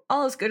 oh,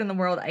 all is good in the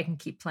world. I can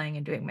keep playing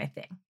and doing my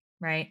thing,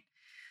 right?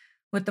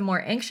 With the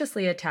more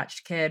anxiously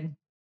attached kid,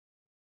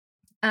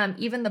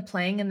 even the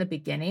playing in the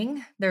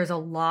beginning, there's a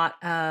lot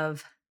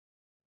of,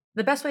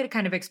 the best way to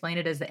kind of explain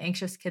it is the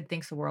anxious kid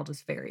thinks the world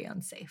is very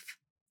unsafe.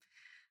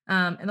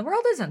 And the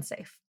world is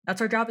unsafe.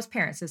 That's our job as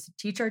parents, is to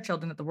teach our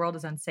children that the world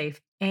is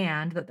unsafe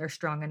and that they're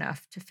strong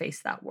enough to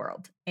face that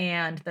world.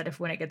 And that if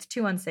when it gets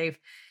too unsafe,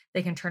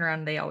 they can turn around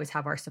and they always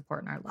have our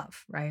support and our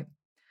love, right?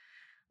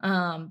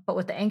 But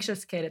with the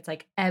anxious kid, it's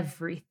like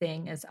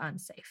everything is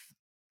unsafe.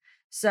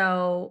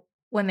 So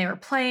when they were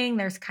playing,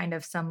 there's kind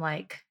of some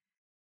like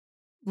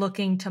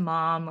looking to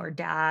mom or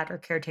dad or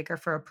caretaker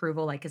for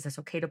approval, like, is this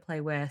okay to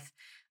play with?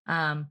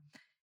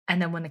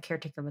 And then when the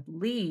caretaker would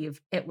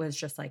leave, it was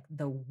just like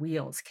the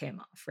wheels came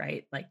off,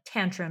 right? Like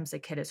tantrums, the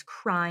kid is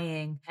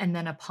crying. And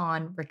then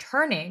upon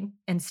returning,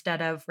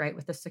 instead of, right,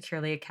 with a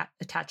securely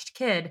attached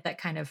kid that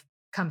kind of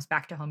comes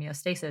back to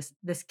homeostasis,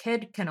 this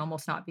kid can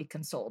almost not be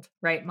consoled,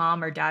 right?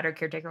 Mom or dad or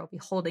caretaker will be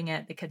holding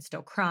it. The kid's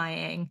still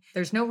crying.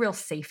 There's no real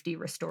safety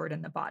restored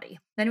in the body.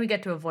 Then we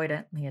get to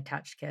avoidantly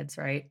attached kids,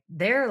 right?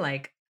 They're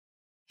like,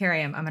 here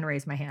I am. I'm going to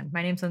raise my hand.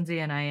 My name's Lindsay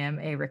and I am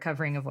a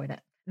recovering avoidant.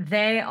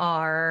 They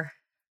are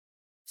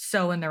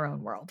so in their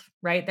own world,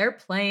 right? They're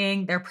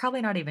playing, they're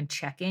probably not even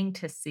checking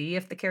to see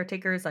if the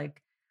caretaker is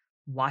like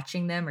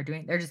watching them or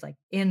doing, they're just like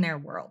in their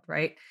world,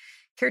 right?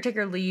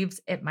 Caretaker leaves,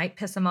 it might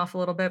piss them off a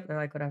little bit. They're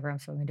like, whatever, I'm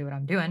still gonna do what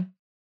I'm doing.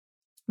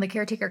 The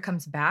caretaker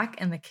comes back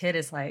and the kid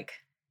is like,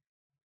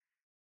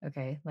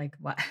 okay, like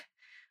what?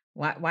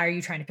 Why are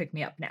you trying to pick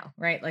me up now?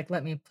 Right? Like,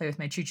 let me play with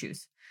my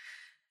choo-choos.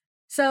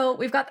 So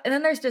we've got, and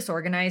then there's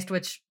disorganized,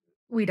 which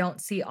we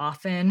don't see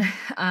often.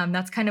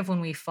 That's kind of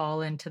when we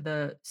fall into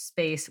the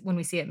space, when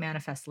we see it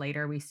manifest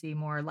later, we see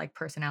more like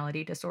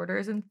personality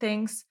disorders and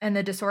things. And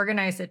the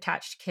disorganized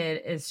attached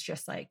kid is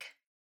just like,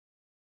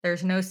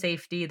 there's no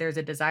safety. There's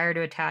a desire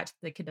to attach.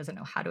 The kid doesn't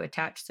know how to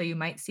attach. So you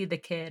might see the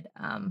kid,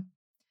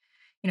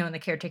 when the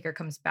caretaker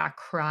comes back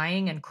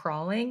crying and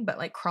crawling, but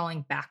like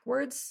crawling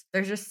backwards.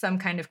 There's just some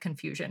kind of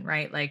confusion,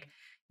 right? Like,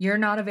 you're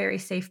not a very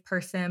safe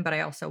person, but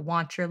I also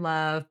want your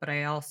love. But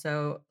I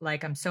also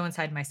like, I'm so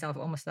inside myself,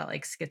 almost that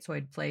like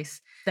schizoid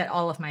place, that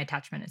all of my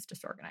attachment is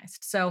disorganized.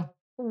 So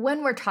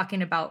when we're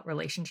talking about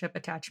relationship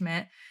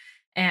attachment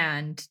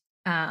and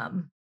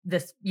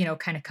this,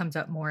 kind of comes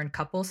up more in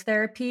couples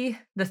therapy,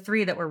 the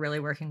three that we're really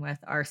working with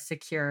are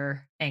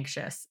secure,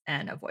 anxious,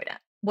 and avoidant.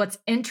 What's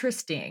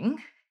interesting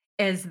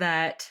is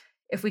that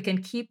if we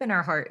can keep in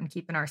our heart and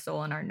keep in our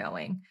soul and our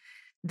knowing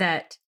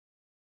that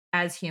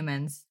as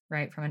humans,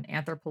 right, from an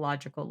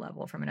anthropological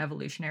level, from an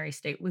evolutionary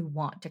state, we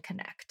want to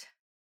connect.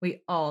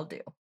 We all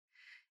do.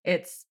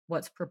 It's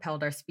what's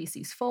propelled our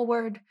species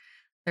forward.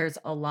 There's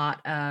a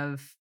lot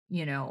of,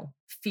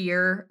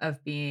 fear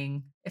of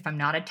being, if I'm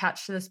not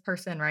attached to this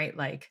person, right?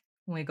 Like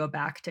when we go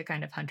back to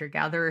kind of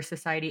hunter-gatherer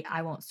society,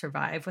 I won't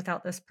survive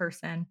without this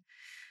person.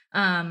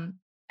 And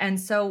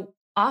so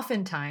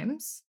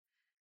oftentimes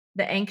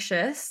the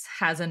anxious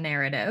has a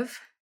narrative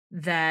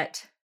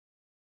that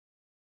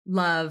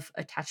love,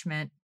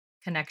 attachment,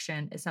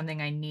 connection is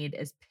something I need,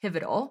 is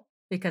pivotal,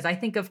 because I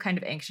think of kind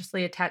of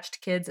anxiously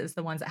attached kids as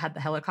the ones that had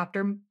the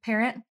helicopter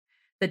parent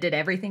that did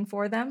everything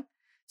for them.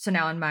 So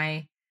now in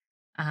my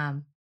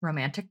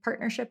romantic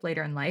partnership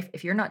later in life,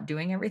 if you're not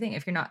doing everything,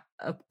 if you're not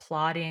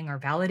applauding or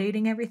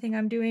validating everything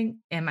I'm doing,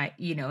 am I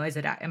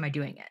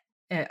doing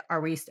it?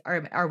 Are we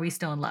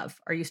still in love?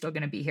 Are you still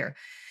going to be here?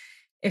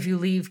 If you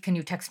leave, can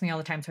you text me all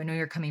the time so I know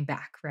you're coming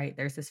back, right?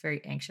 There's this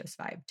very anxious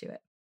vibe to it.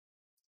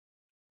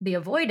 The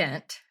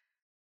avoidant,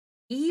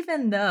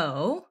 even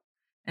though,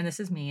 and this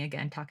is me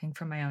again, talking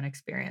from my own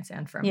experience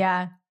and from.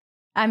 Yeah,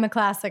 I'm a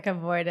classic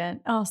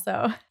avoidant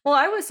also. Well,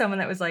 I was someone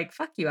that was like,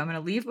 fuck you, I'm going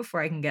to leave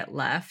before I can get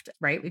left,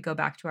 right? We go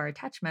back to our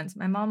attachments.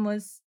 My mom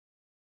was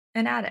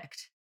an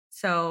addict.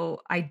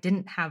 So I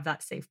didn't have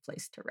that safe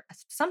place to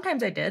rest.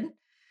 Sometimes I did,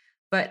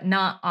 but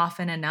not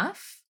often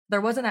enough.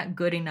 There wasn't that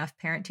good enough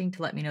parenting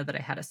to let me know that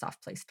I had a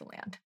soft place to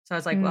land. So I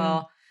was like,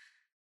 well,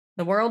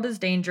 the world is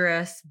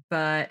dangerous,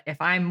 but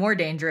if I'm more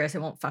dangerous,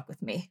 it won't fuck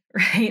with me,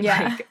 right?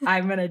 Yeah. Like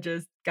I'm going to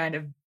just kind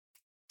of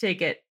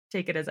take it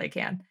as I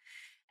can.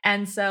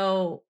 And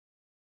so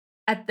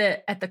at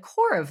the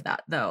core of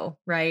that though,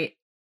 right?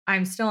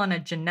 I'm still on a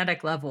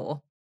genetic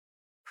level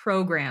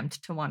programmed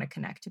to want to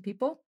connect to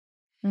people.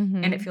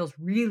 Mm-hmm. And it feels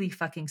really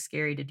fucking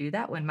scary to do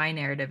that when my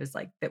narrative is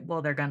like that,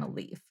 well, they're going to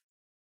leave,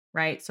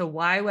 right? So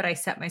why would I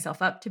set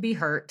myself up to be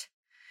hurt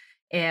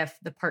if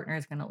the partner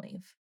is going to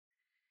leave?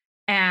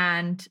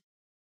 And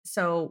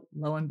so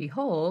lo and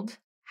behold,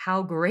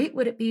 how great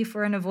would it be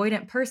for an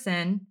avoidant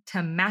person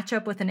to match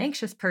up with an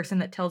anxious person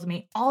that tells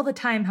me all the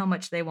time how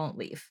much they won't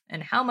leave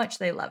and how much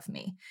they love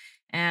me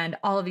and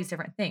all of these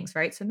different things,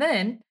 right? So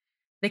then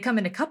they come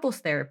into couples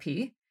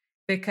therapy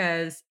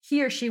because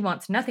he or she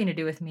wants nothing to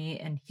do with me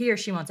and he or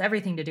she wants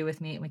everything to do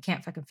with me and we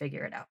can't fucking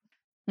figure it out.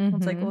 Mm-hmm.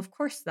 It's like, well, of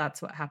course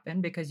that's what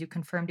happened because you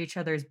confirmed each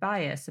other's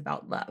bias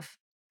about love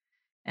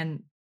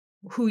and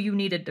who you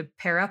needed to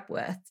pair up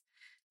with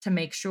to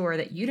make sure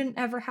that you didn't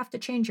ever have to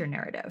change your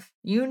narrative.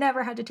 You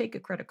never had to take a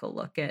critical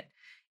look at,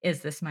 is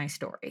this my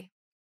story?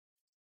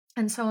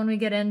 And so when we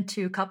get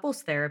into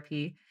couples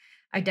therapy,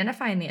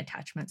 identifying the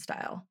attachment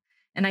style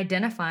and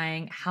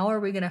identifying how are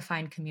we going to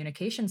find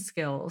communication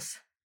skills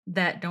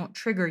that don't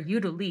trigger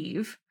you to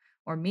leave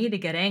or me to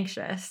get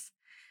anxious,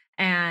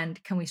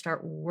 and can we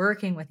start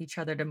working with each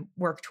other to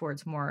work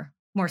towards more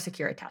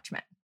secure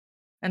attachment?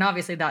 And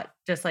obviously that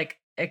just like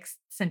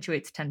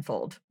accentuates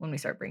tenfold when we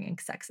start bringing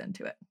sex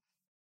into it.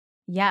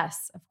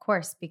 Yes, of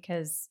course,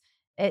 because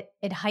it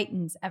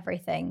heightens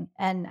everything.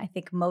 And I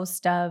think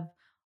most of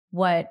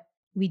what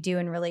we do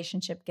in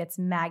relationship gets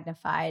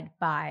magnified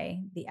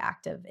by the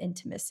act of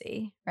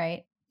intimacy,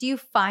 right? Do you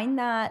find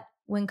that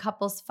when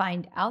couples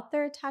find out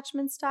their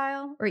attachment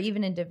style, or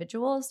even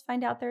individuals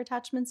find out their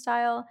attachment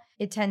style,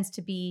 it tends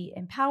to be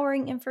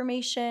empowering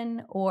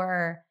information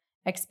or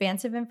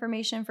expansive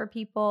information for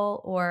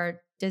people?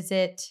 Or does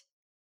it,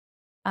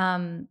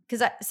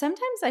 because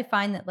sometimes I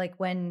find that like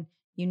when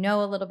you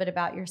know a little bit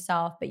about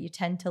yourself, but you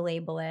tend to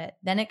label it,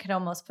 then it could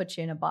almost put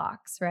you in a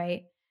box,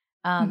 right?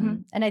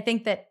 And I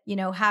think that,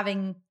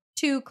 having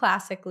two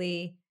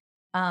classically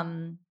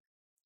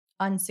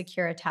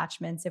unsecure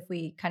attachments, if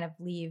we kind of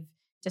leave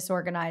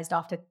disorganized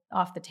off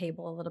the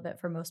table a little bit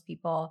for most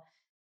people,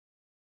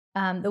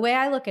 The way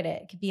I look at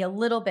it, it could be a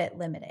little bit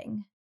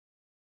limiting.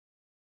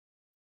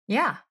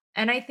 Yeah.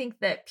 And I think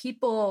that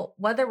people,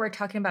 whether we're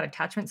talking about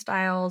attachment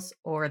styles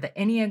or the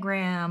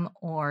Enneagram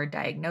or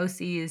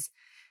diagnoses,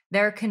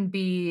 there can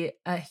be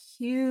a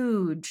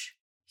huge,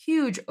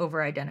 huge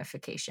over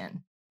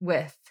identification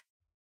with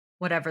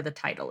whatever the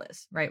title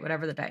is, right?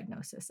 Whatever the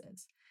diagnosis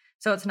is.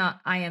 So it's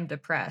not, I am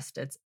depressed,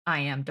 it's, I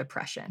am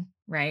depression,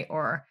 right?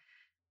 Or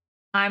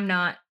I'm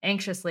not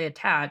anxiously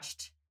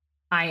attached,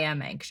 I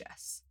am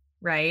anxious,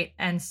 right?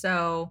 And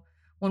so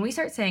when we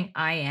start saying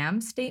I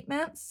am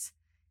statements,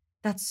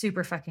 that's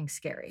super fucking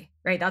scary,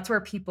 right? That's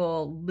where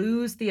people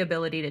lose the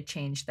ability to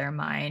change their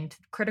mind.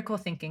 Critical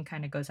thinking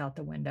kind of goes out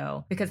the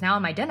window because now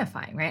I'm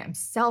identifying, right? I'm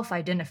self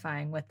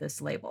identifying with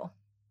this label.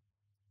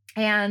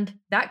 And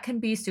that can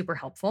be super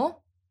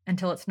helpful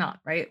until it's not,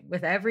 right?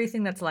 With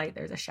everything that's light,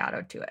 there's a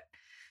shadow to it.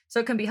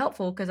 So it can be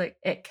helpful because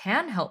it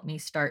can help me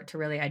start to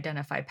really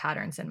identify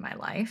patterns in my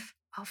life.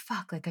 Oh,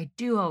 fuck, like I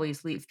do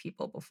always leave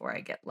people before I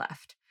get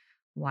left.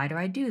 Why do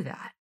I do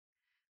that?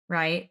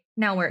 Right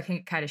now, where it can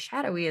get kind of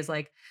shadowy is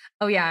like,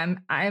 oh yeah,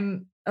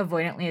 I'm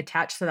avoidantly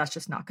attached, so that's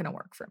just not going to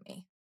work for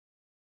me.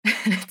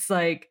 And it's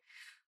like,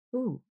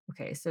 ooh,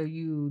 okay, so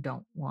you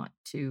don't want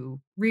to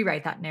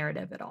rewrite that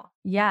narrative at all.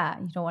 Yeah,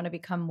 you don't want to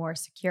become more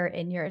secure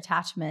in your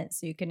attachment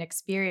so you can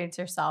experience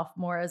yourself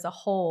more as a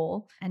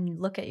whole and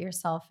look at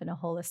yourself in a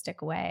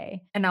holistic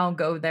way. And I'll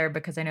go there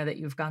because I know that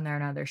you've gone there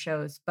in other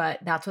shows, but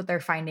that's what they're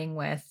finding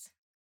with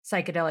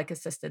psychedelic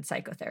assisted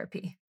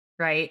psychotherapy,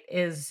 right?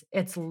 Is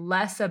it's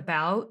less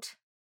about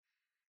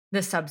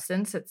the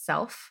substance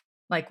itself,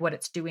 like what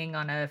it's doing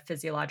on a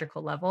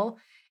physiological level,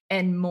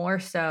 and more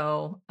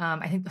so,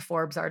 I think the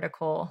Forbes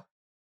article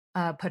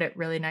put it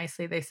really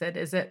nicely. They said,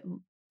 is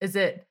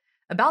it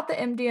about the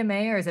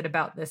MDMA or is it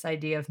about this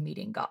idea of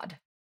meeting God,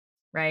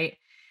 right?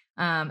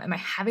 Am I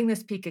having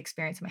this peak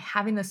experience? Am I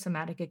having this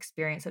somatic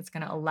experience that's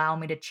going to allow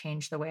me to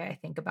change the way I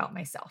think about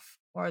myself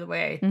or the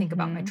way I think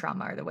about my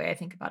trauma or the way I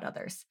think about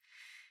others?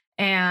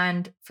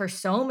 And for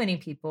so many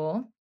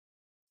people,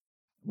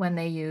 when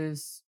they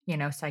use,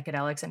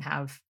 psychedelics and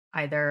have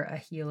either a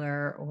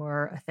healer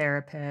or a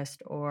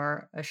therapist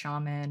or a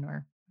shaman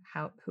or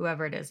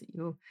whoever it is that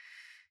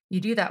you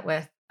do that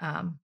with,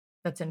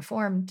 that's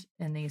informed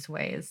in these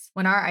ways,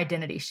 when our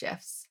identity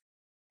shifts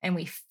and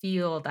we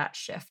feel that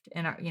shift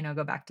in our,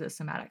 go back to the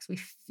somatics, we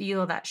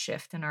feel that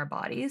shift in our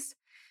bodies,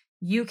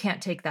 you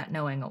can't take that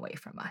knowing away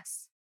from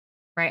us.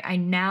 Right. I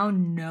now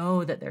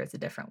know that there's a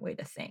different way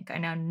to think. I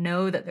now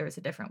know that there's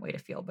a different way to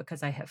feel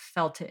because I have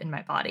felt it in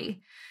my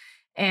body.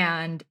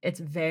 And it's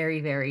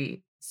very,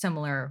 very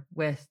similar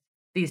with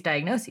these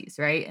diagnoses,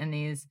 right? And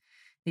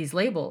these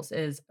labels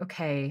is,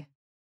 okay,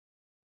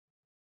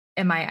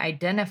 am I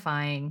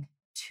identifying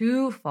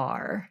too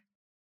far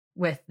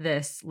with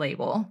this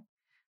label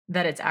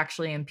that it's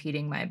actually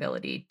impeding my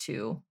ability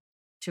to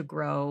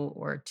grow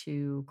or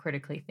to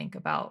critically think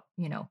about,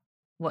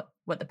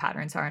 what the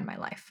patterns are in my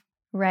life.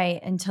 Right.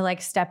 And to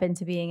like step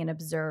into being an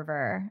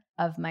observer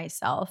of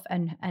myself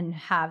and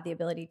have the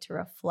ability to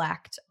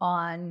reflect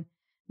on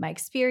my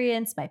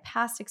experience, my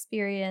past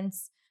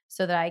experience,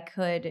 so that I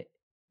could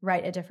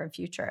write a different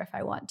future if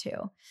I want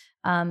to.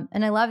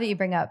 And I love that you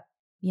bring up,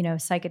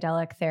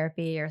 psychedelic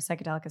therapy or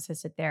psychedelic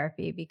assisted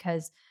therapy,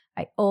 because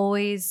I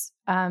always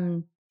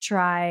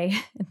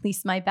try at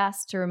least my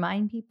best to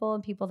remind people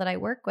and people that I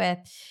work with,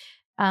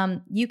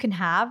 you can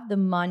have the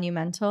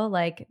monumental,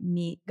 like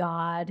meet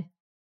God,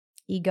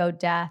 ego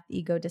death,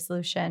 ego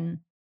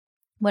dissolution,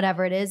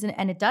 whatever it is.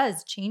 And it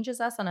does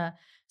changes us on a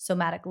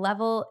somatic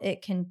level.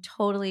 It can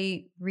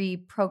totally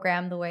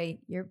reprogram the way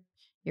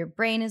your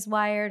brain is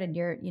wired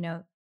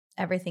and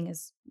everything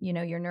is,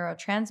 your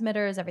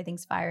neurotransmitters,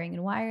 everything's firing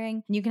and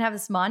wiring. And you can have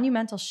this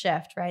monumental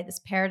shift, right? This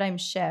paradigm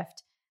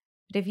shift.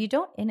 But if you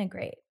don't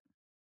integrate,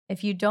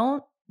 if you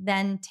don't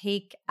then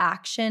take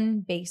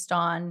action based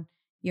on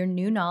your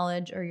new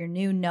knowledge or your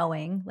new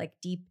knowing, like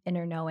deep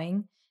inner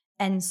knowing,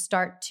 and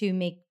start to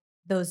make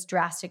those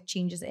drastic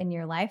changes in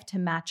your life to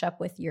match up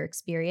with your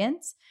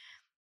experience,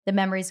 the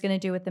memory is going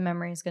to do what the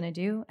memory is going to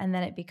do. And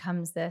then it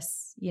becomes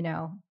this,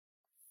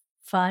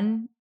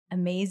 fun,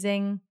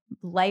 amazing,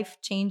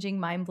 life-changing,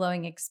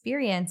 mind-blowing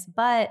experience.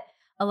 But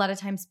a lot of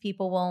times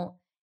people won't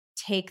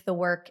take the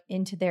work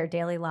into their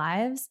daily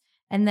lives.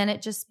 And then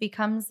it just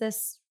becomes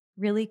this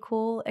really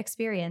cool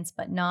experience,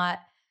 but not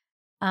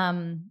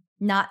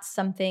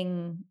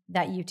something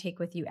that you take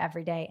with you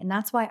every day. And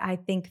that's why I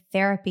think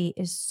therapy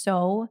is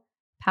so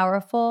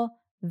powerful,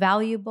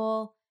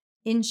 valuable,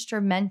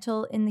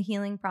 instrumental in the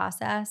healing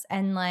process,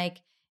 and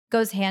like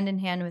goes hand in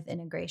hand with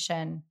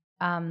integration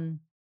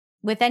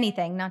with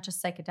anything, not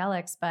just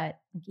psychedelics, but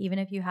like even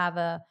if you have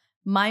a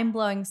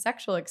mind-blowing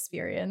sexual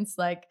experience,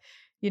 like,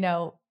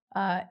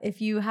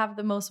 if you have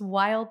the most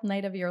wild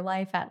night of your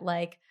life at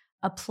like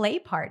a play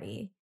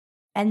party,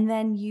 and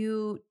then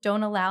you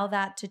don't allow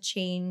that to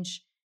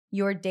change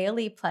your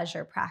daily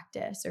pleasure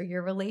practice or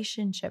your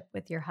relationship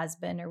with your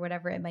husband or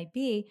whatever it might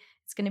be,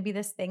 it's going to be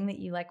this thing that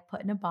you like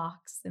put in a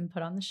box and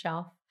put on the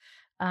shelf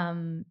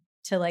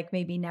to like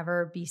maybe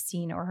never be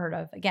seen or heard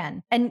of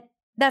again. And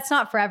that's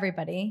not for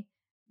everybody,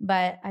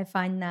 but I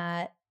find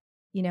that,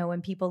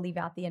 when people leave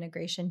out the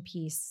integration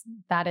piece,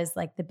 that is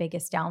like the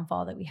biggest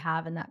downfall that we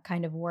have in that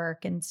kind of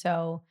work. And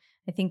so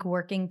I think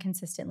working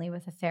consistently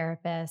with a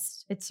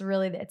therapist,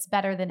 it's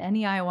better than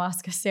any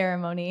ayahuasca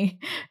ceremony,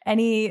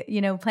 any,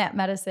 plant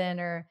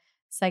medicine or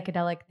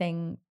psychedelic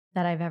thing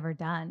that I've ever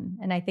done.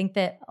 And I think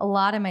that a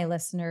lot of my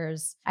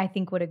listeners, I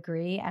think, would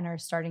agree and are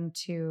starting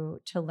to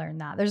learn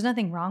that. There's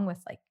nothing wrong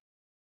with like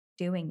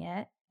doing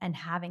it and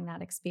having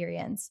that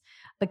experience,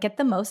 but get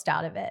the most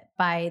out of it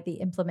by the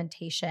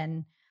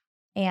implementation.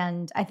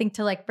 And I think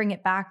to like bring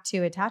it back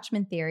to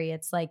attachment theory,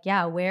 it's like,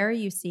 yeah, where are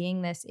you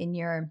seeing this in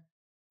your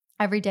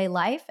everyday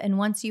life? And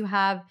once you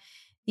have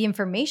the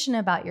information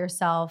about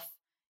yourself,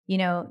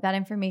 that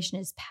information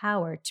is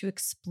power to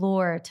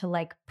explore, to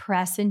like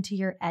press into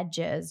your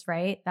edges,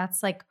 right?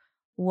 That's like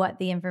what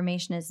the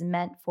information is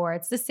meant for.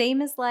 It's the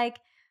same as like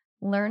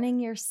learning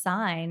your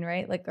sign,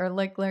 right? Or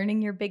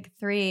learning your big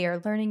three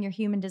or learning your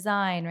human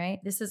design, right?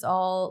 This is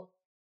all,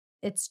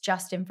 it's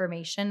just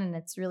information, and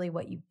it's really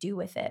what you do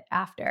with it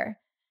after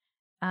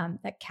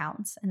that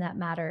counts and that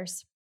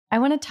matters. I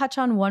want to touch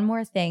on one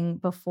more thing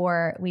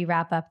before we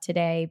wrap up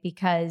today,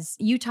 because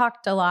you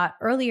talked a lot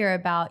earlier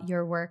about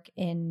your work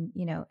in,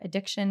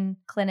 addiction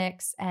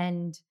clinics.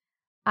 And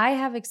I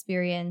have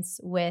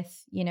experience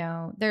with,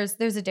 there's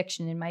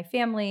addiction in my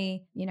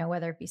family,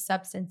 whether it be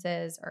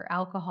substances or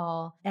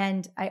alcohol.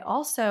 And I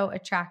also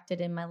attracted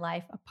in my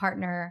life a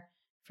partner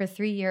for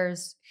 3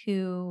 years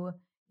who,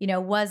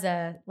 was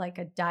a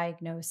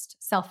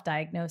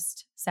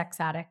self-diagnosed sex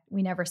addict.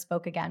 We never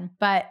spoke again.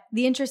 But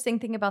the interesting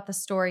thing about the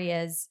story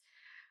is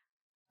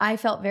I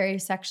felt very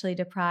sexually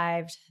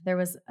deprived. There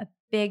was a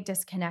big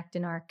disconnect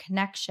in our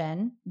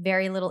connection,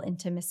 very little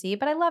intimacy,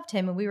 but I loved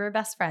him and we were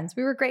best friends.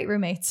 We were great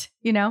roommates,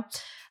 Yeah.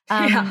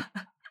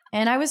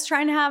 And I was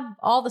trying to have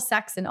all the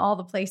sex in all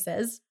the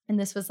places. And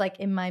this was like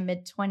in my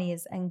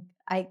mid-20s. And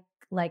I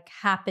like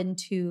happened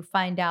to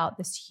find out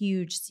this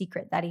huge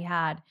secret that he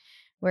had,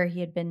 where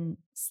he had been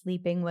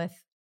sleeping with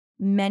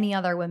many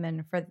other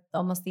women for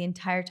almost the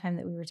entire time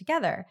that we were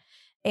together.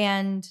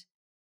 And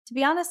to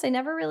be honest, I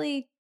never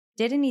really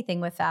did anything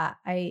with that.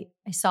 I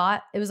saw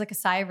it. It was like a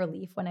sigh of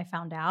relief when I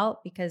found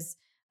out, because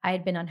I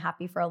had been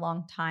unhappy for a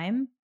long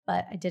time,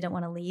 but I didn't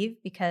want to leave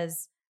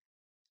because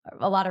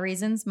a lot of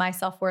reasons, my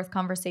self-worth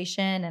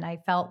conversation. And I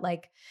felt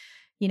like,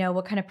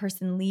 what kind of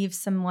person leaves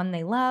someone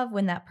they love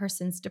when that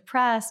person's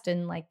depressed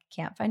and like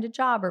can't find a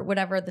job or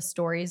whatever the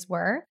stories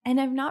were.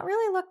 And I've not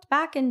really looked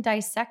back and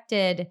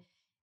dissected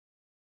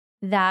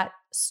that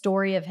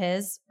story of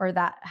his, or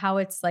that how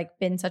it's like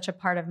been such a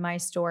part of my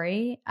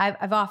story.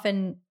 I've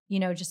often,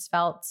 just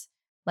felt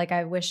like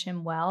I wish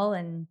him well,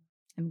 and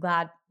I'm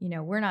glad,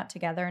 we're not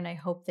together, and I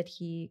hope that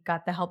he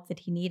got the help that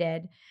he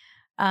needed.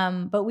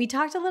 But we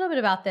talked a little bit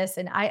about this,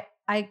 and I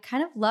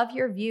kind of love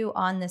your view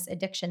on this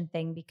addiction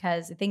thing,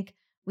 because I think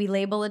we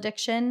label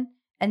addiction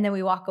and then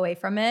we walk away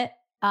from it.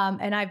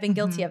 And I've been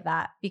guilty of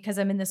that, because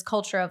I'm in this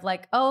culture of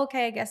like, oh,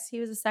 okay, I guess he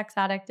was a sex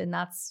addict and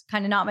that's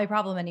kind of not my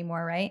problem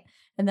anymore, right?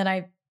 And then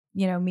I,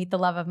 meet the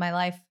love of my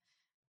life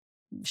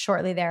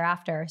shortly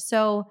thereafter.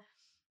 So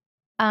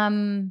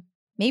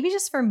maybe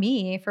just for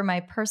me, for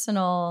my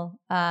personal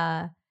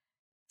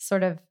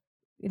sort of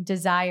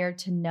desire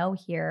to know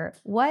here,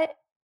 what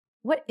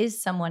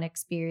is someone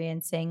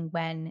experiencing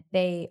when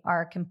they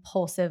are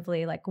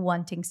compulsively like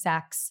wanting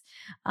sex,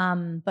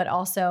 but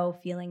also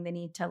feeling the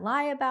need to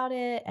lie about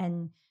it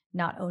and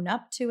not own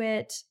up to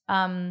it?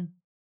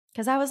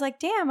 Because I was like,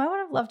 damn, I would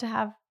have loved to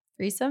have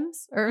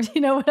threesomes or,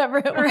 whatever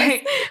it was.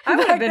 Right. I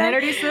would have been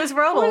introduced to this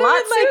world a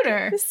lot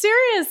sooner.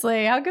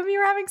 Seriously, how come you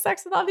were having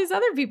sex with all these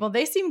other people?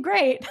 They seem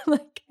great.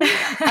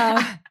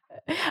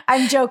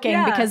 I'm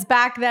joking, because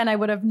back then I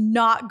would have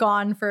not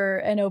gone for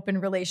an open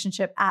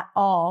relationship at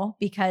all,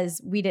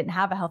 because we didn't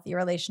have a healthy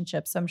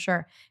relationship. So I'm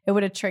sure it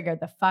would have triggered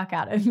the fuck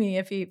out of me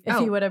if he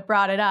would have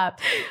brought it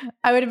up.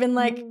 I would have been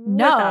like,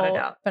 no. Without a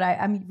doubt. But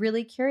I'm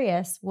really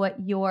curious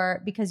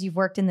because you've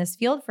worked in this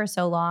field for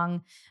so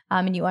long,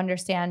 and you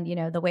understand,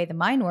 the way the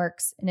mind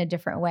works in a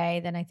different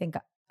way than I think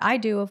I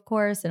do, of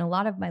course, and a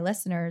lot of my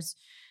listeners.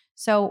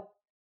 So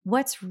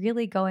what's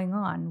really going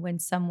on when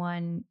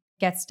someone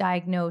gets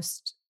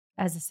diagnosed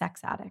as a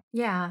sex addict?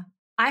 Yeah.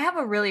 I have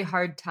a really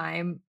hard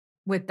time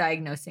with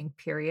diagnosing,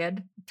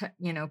 period.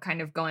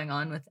 Kind of going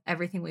on with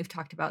everything we've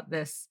talked about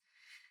this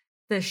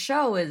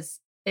show is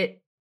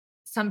it.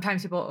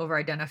 Sometimes people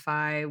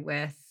over-identify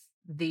with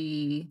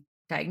the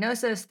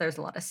diagnosis. There's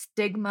a lot of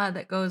stigma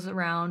that goes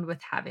around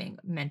with having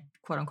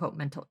quote unquote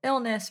mental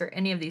illness or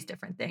any of these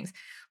different things,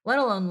 let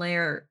alone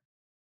layer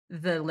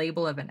the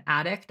label of an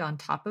addict on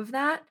top of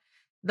that.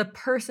 The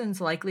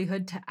person's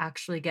likelihood to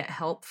actually get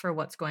help for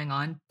what's going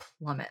on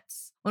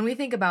plummets. When we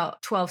think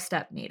about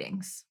 12-step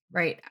meetings,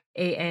 right?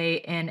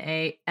 AA,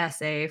 NA,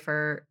 SA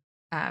for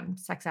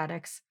sex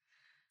addicts,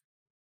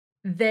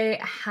 they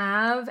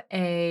have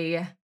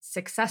a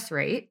success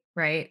rate,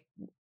 right?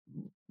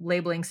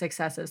 Labeling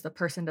success as the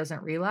person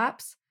doesn't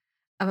relapse,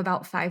 of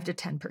about 5 to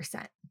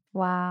 10%.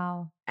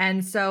 Wow.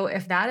 And so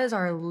if that is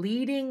our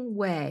leading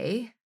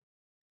way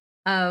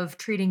of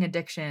treating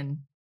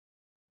addiction,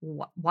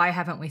 why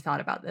haven't we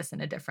thought about this in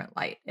a different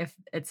light if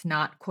it's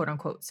not quote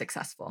unquote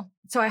successful?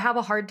 So I have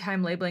a hard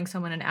time labeling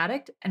someone an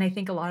addict. And I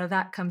think a lot of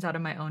that comes out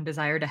of my own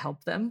desire to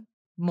help them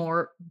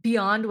more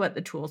beyond what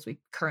the tools we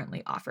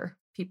currently offer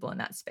people in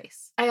that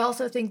space. I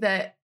also think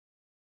that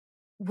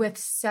with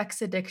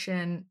sex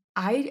addiction,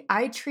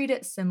 I treat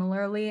it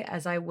similarly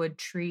as I would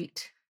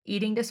treat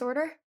eating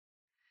disorder.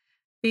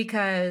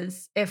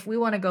 Because if we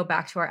want to go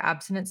back to our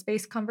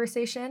abstinence-based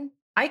conversation,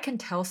 I can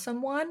tell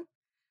someone,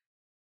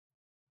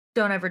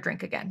 don't ever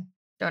drink again.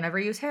 Don't ever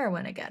use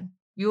heroin again.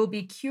 You will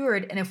be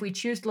cured. And if we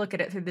choose to look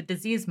at it through the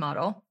disease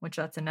model, which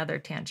that's another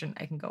tangent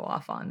I can go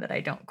off on, that I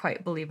don't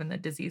quite believe in the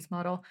disease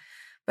model.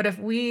 But if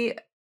we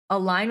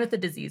align with the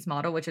disease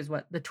model, which is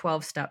what the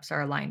 12 steps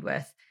are aligned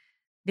with,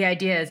 the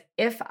idea is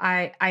if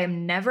I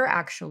am never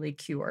actually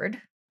cured,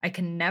 I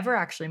can never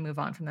actually move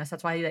on from this.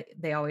 That's why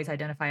they always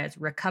identify as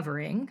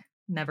recovering,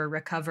 never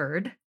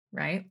recovered,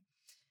 right?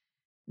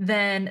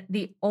 Then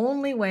the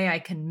only way I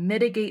can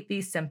mitigate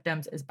these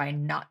symptoms is by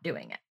not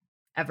doing it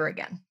ever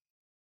again.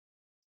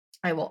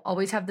 I will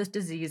always have this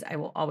disease. I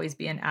will always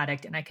be an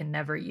addict, and I can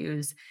never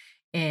use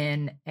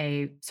in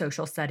a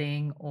social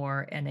setting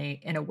or in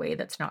a way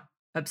that's not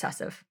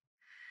obsessive.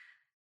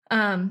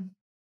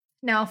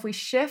 Now, if we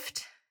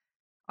shift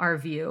our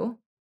view,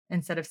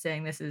 instead of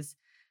saying this is,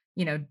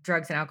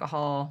 drugs and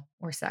alcohol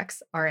or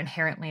sex are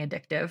inherently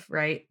addictive,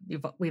 right?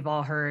 We've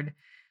all heard,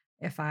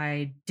 if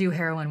I do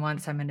heroin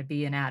once, I'm going to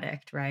be an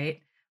addict,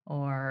 right?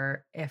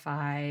 Or if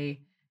I,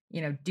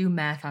 do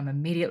meth, I'm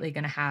immediately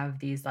going to have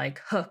these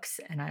like hooks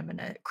and I'm going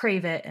to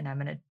crave it and I'm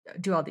going to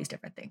do all these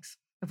different things.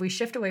 If we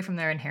shift away from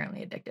they're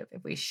inherently addictive,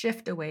 if we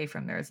shift away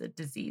from there's a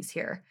disease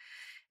here,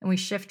 and we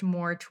shift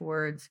more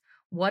towards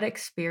what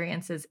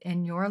experiences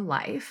in your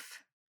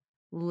life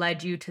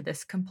led you to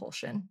this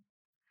compulsion,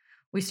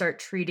 we start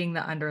treating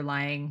the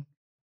underlying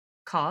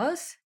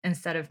cause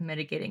instead of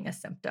mitigating a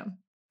symptom.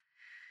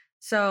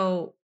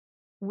 So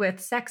with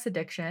sex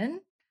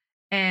addiction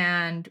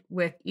and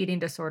with eating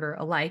disorder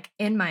alike,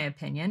 in my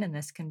opinion, and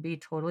this can be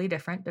totally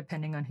different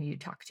depending on who you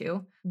talk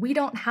to, we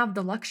don't have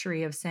the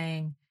luxury of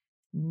saying,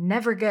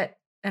 never get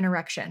an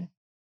erection,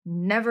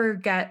 never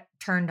get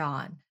turned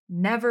on,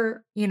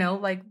 never,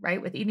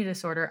 right, with eating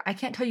disorder, I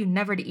can't tell you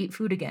never to eat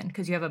food again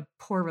because you have a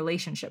poor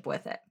relationship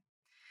with it.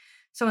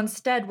 So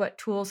instead, what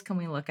tools can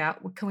we look at?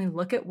 Can we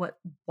look at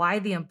why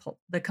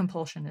the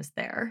compulsion is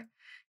there?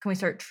 Can we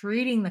start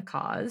treating the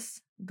cause?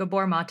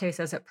 Gabor Mate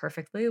says it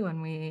perfectly.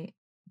 When we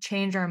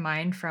change our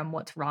mind from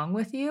what's wrong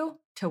with you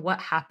to what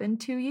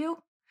happened to you,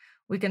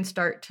 we can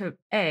start to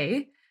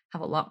A,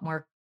 have a lot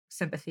more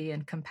sympathy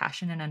and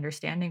compassion and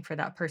understanding for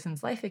that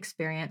person's life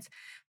experience,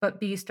 but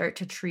B, start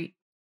to treat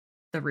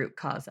the root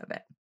cause of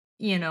it.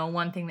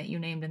 One thing that you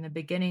named in the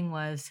beginning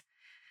was,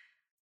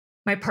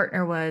 my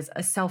partner was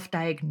a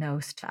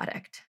self-diagnosed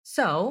addict.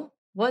 So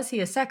was he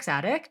a sex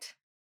addict?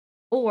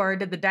 Or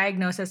did the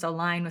diagnosis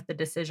align with the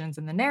decisions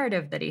and the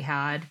narrative that he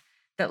had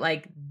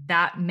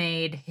that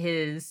made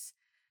his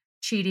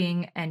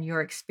cheating and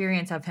your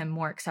experience of him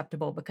more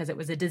acceptable because it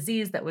was a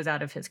disease that was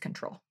out of his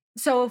control?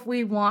 So if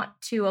we want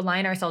to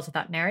align ourselves with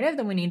that narrative,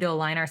 then we need to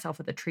align ourselves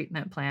with a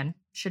treatment plan,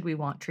 should we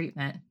want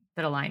treatment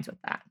that aligns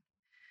with that.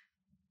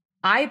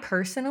 I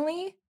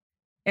personally,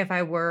 if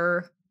I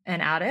were an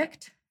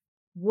addict,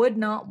 would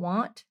not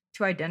want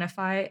to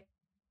identify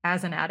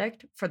as an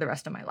addict for the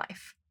rest of my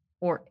life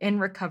or in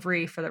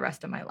recovery for the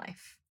rest of my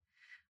life.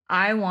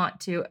 I want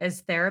to,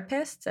 as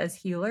therapists, as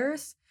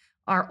healers,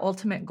 our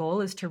ultimate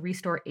goal is to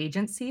restore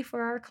agency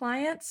for our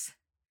clients.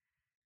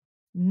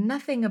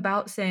 Nothing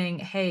about saying,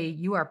 hey,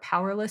 you are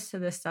powerless to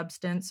this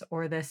substance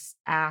or this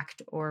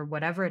act or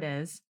whatever it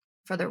is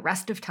for the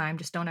rest of time,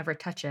 just don't ever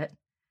touch it.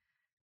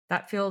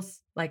 That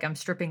feels like I'm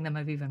stripping them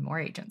of even more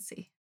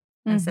agency.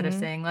 Instead of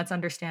saying, let's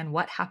understand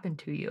what happened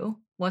to you.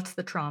 What's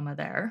the trauma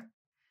there?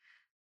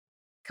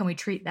 Can we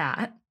treat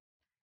that?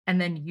 And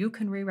then you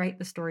can rewrite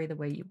the story the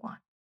way you want.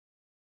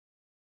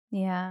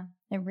 Yeah,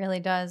 it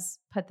really does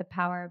put the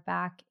power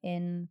back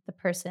in the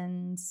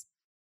person's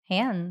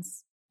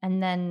hands.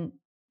 And then,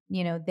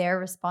 they're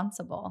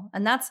responsible.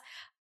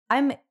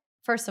 And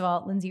first of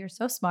all, Lindsay, you're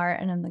so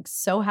smart. And I'm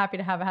so happy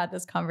to have had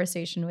this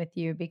conversation with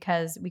you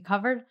because we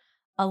covered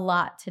a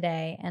lot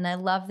today. And I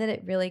love that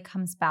it really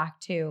comes back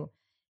to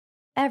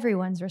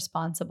everyone's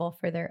responsible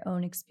for their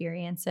own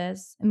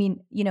experiences. I mean,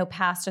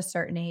 past a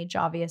certain age,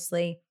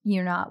 obviously,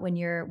 you're not when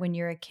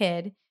you're a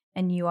kid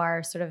and you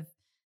are sort of,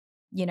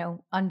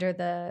 under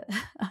the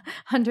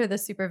under the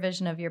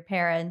supervision of your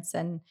parents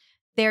and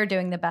they're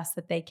doing the best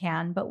that they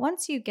can. But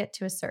once you get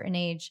to a certain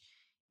age,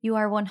 you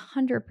are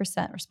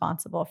 100%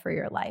 responsible for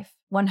your life,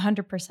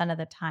 100% of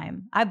the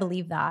time. I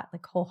believe that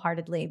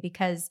wholeheartedly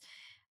because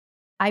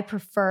I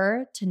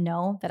prefer to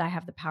know that I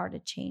have the power to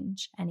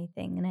change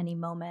anything in any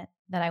moment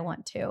that I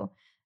want to.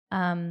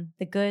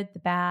 The good, the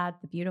bad,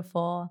 the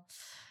beautiful.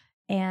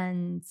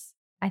 And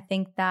I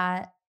think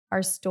that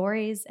our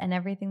stories and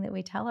everything that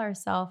we tell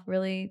ourselves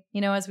really,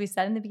 as we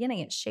said in the beginning,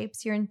 it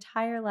shapes your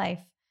entire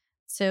life.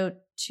 So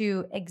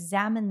to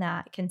examine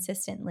that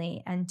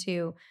consistently and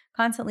to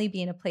constantly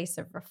be in a place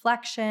of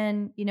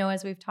reflection,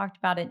 as we've talked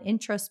about, an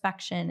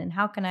introspection, and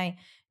how can I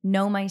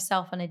know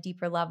myself on a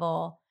deeper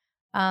level?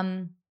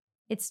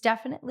 It's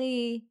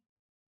definitely,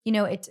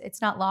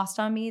 it's not lost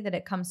on me that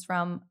it comes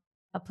from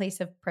a place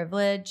of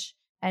privilege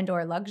and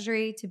or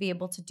luxury to be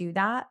able to do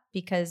that,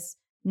 because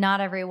not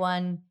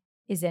everyone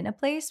is in a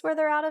place where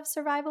they're out of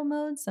survival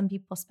mode. Some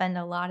people spend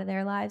a lot of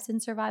their lives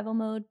in survival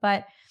mode.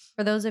 But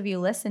for those of you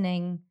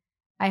listening,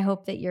 I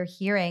hope that you're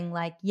hearing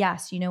like,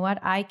 yes, you know what?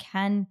 I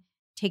can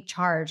take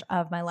charge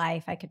of my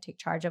life. I could take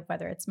charge of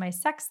whether it's my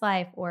sex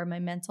life or my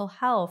mental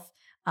health,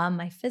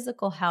 my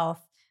physical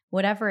health,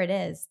 whatever it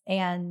is.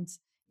 And,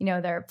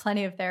 there are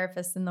plenty of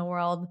therapists in the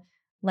world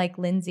like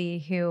Lindsay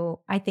who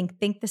I think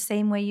the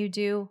same way you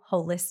do,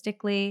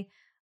 holistically.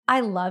 I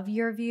love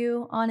your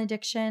view on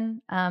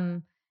addiction.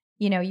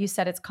 You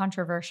said it's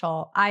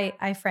controversial.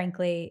 I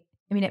frankly,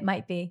 it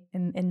might be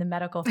in the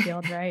medical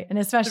field, right? And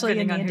especially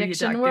in the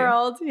addiction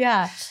world.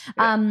 Yeah.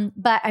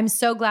 But I'm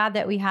so glad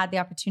that we had the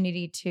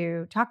opportunity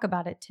to talk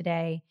about it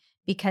today,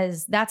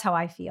 because that's how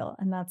I feel.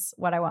 And that's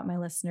what I want my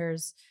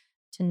listeners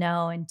to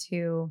know, and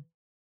to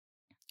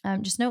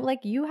just know,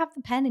 like, you have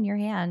the pen in your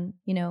hand,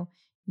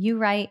 you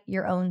write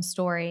your own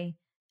story.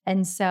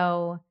 And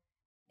so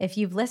if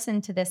you've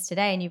listened to this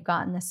today and you've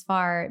gotten this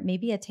far,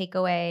 maybe a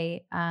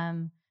takeaway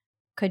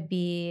could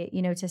be,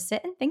 to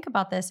sit and think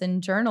about this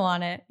and journal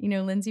on it.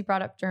 Lindsay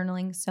brought up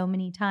journaling so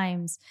many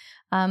times.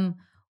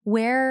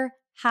 Where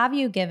have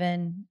you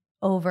given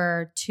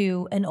over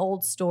to an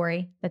old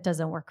story that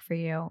doesn't work for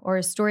you, or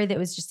a story that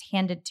was just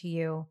handed to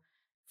you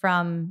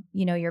from,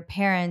 your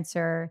parents,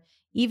 or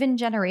even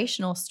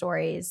generational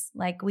stories?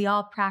 Like, we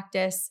all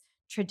practice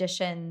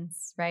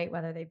traditions, right?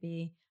 Whether they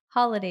be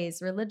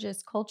holidays,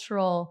 religious,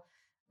 cultural.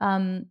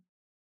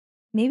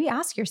 Maybe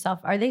ask yourself,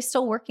 are they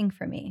still working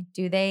for me?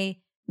 Do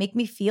they make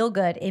me feel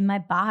good in my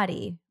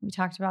body? We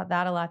talked about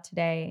that a lot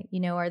today.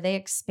 Are they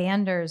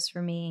expanders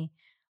for me?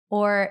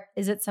 Or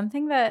is it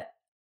something that,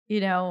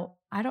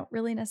 I don't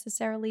really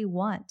necessarily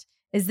want?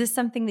 Is this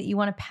something that you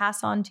want to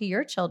pass on to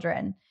your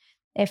children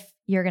if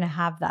you're going to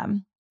have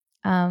them?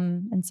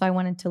 And so I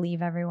wanted to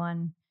leave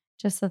everyone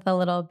just with a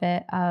little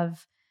bit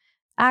of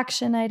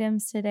action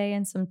items today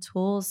and some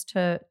tools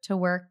to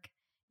work,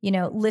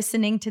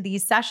 listening to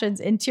these sessions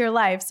into your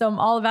life. So I'm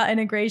all about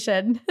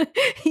integration,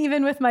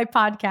 even with my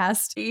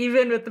podcast.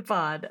 Even with the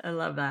pod. I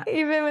love that.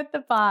 Even with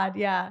the pod.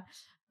 Yeah.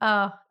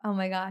 Oh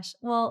my gosh.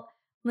 Well,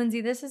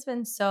 Lindsay, this has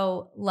been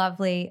so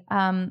lovely.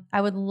 I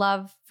would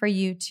love for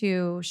you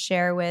to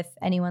share with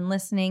anyone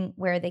listening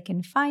where they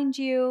can find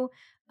you,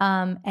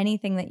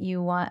 anything that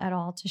you want at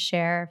all to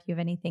share. If you have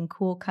anything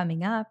cool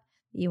coming up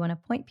that you want to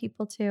point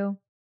people to.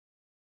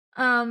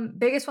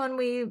 Biggest one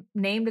we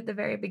named at the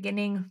very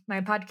beginning,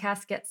 my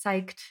podcast, Get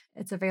Psyched.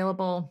 It's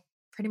available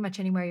pretty much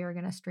anywhere you're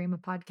going to stream a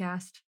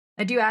podcast.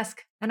 I do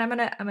ask, and I'm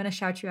going to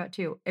shout you out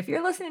too. If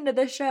you're listening to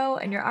this show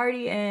and you're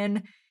already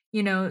in,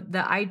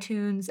 the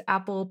iTunes,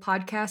 Apple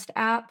podcast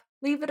app,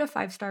 leave it a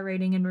 5-star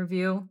rating and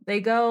review.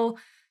 They go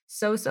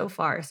so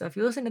far. So if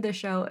you listen to this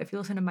show, if you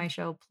listen to my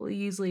show,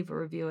 please leave a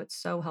review. It's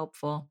so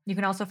helpful. You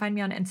can also find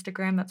me on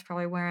Instagram. That's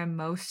probably where I'm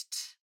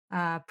most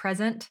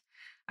present.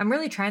 I'm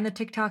really trying the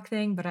TikTok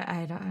thing, but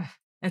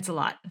it's a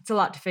lot. It's a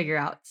lot to figure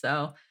out.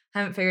 So I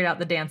haven't figured out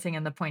the dancing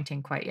and the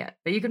pointing quite yet,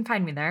 but you can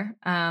find me there.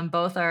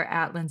 Both are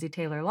at Lindsay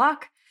Taylor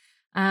Locke.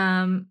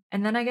 And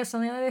then I guess the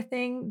only other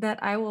thing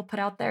that I will put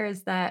out there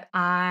is that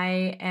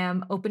I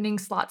am opening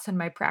slots in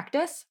my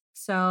practice.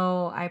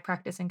 So I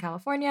practice in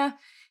California.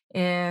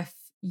 If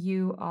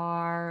you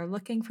are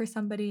looking for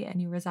somebody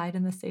and you reside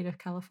in the state of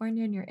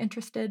California and you're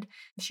interested,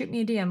 shoot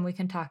me a DM. We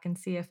can talk and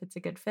see if it's a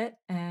good fit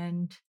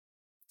and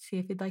see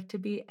if you'd like to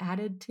be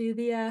added to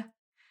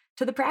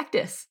the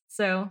practice.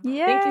 So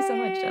Yay! Thank you so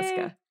much,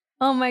 Jessica.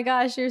 Oh my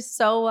gosh, you're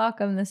so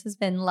welcome. This has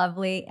been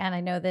lovely. And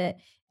I know that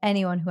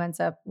anyone who ends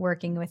up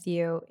working with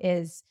you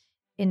is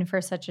in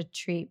for such a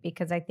treat,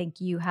 because I think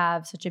you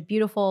have such a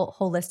beautiful,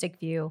 holistic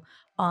view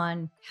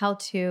on how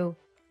to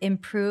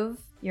improve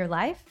your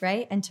life,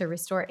 right? And to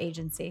restore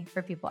agency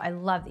for people. I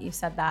love that you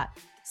said that.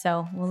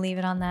 So we'll leave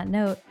it on that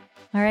note.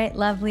 All right,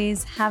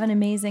 lovelies, have an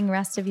amazing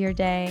rest of your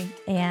day,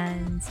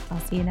 and I'll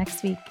see you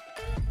next week.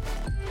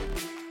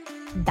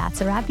 That's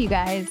a wrap, you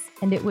guys.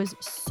 And it was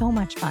so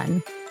much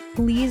fun.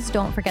 Please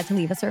don't forget to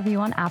leave us a review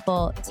on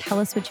Apple. Tell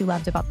us what you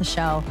loved about the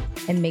show,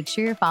 and make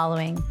sure you're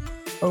following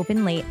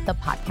Open Late, the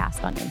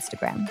podcast, on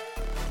Instagram.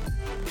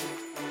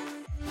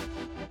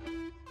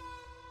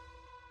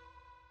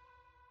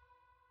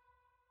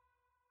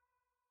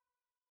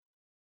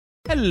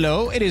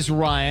 Hello, it is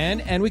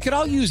Ryan, and we could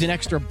all use an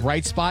extra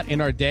bright spot in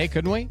our day,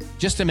 couldn't we?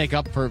 Just to make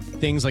up for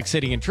things like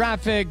sitting in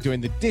traffic, doing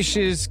the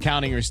dishes,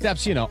 counting your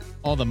steps,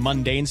 all the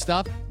mundane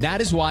stuff.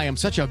 That is why I'm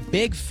such a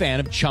big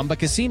fan of Chumba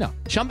Casino.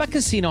 Chumba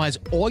Casino has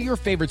all your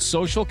favorite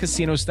social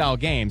casino-style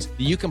games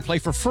that you can play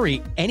for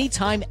free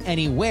anytime,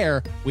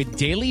 anywhere, with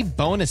daily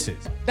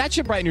bonuses. That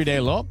should brighten your day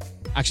a little.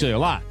 Actually, a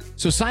lot.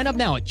 So sign up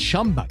now at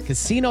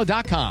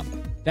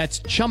ChumbaCasino.com.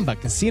 That's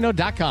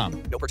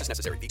ChumbaCasino.com. No purchase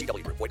necessary.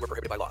 VGW Group. Void where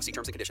prohibited by law. See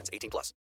terms and conditions. 18+.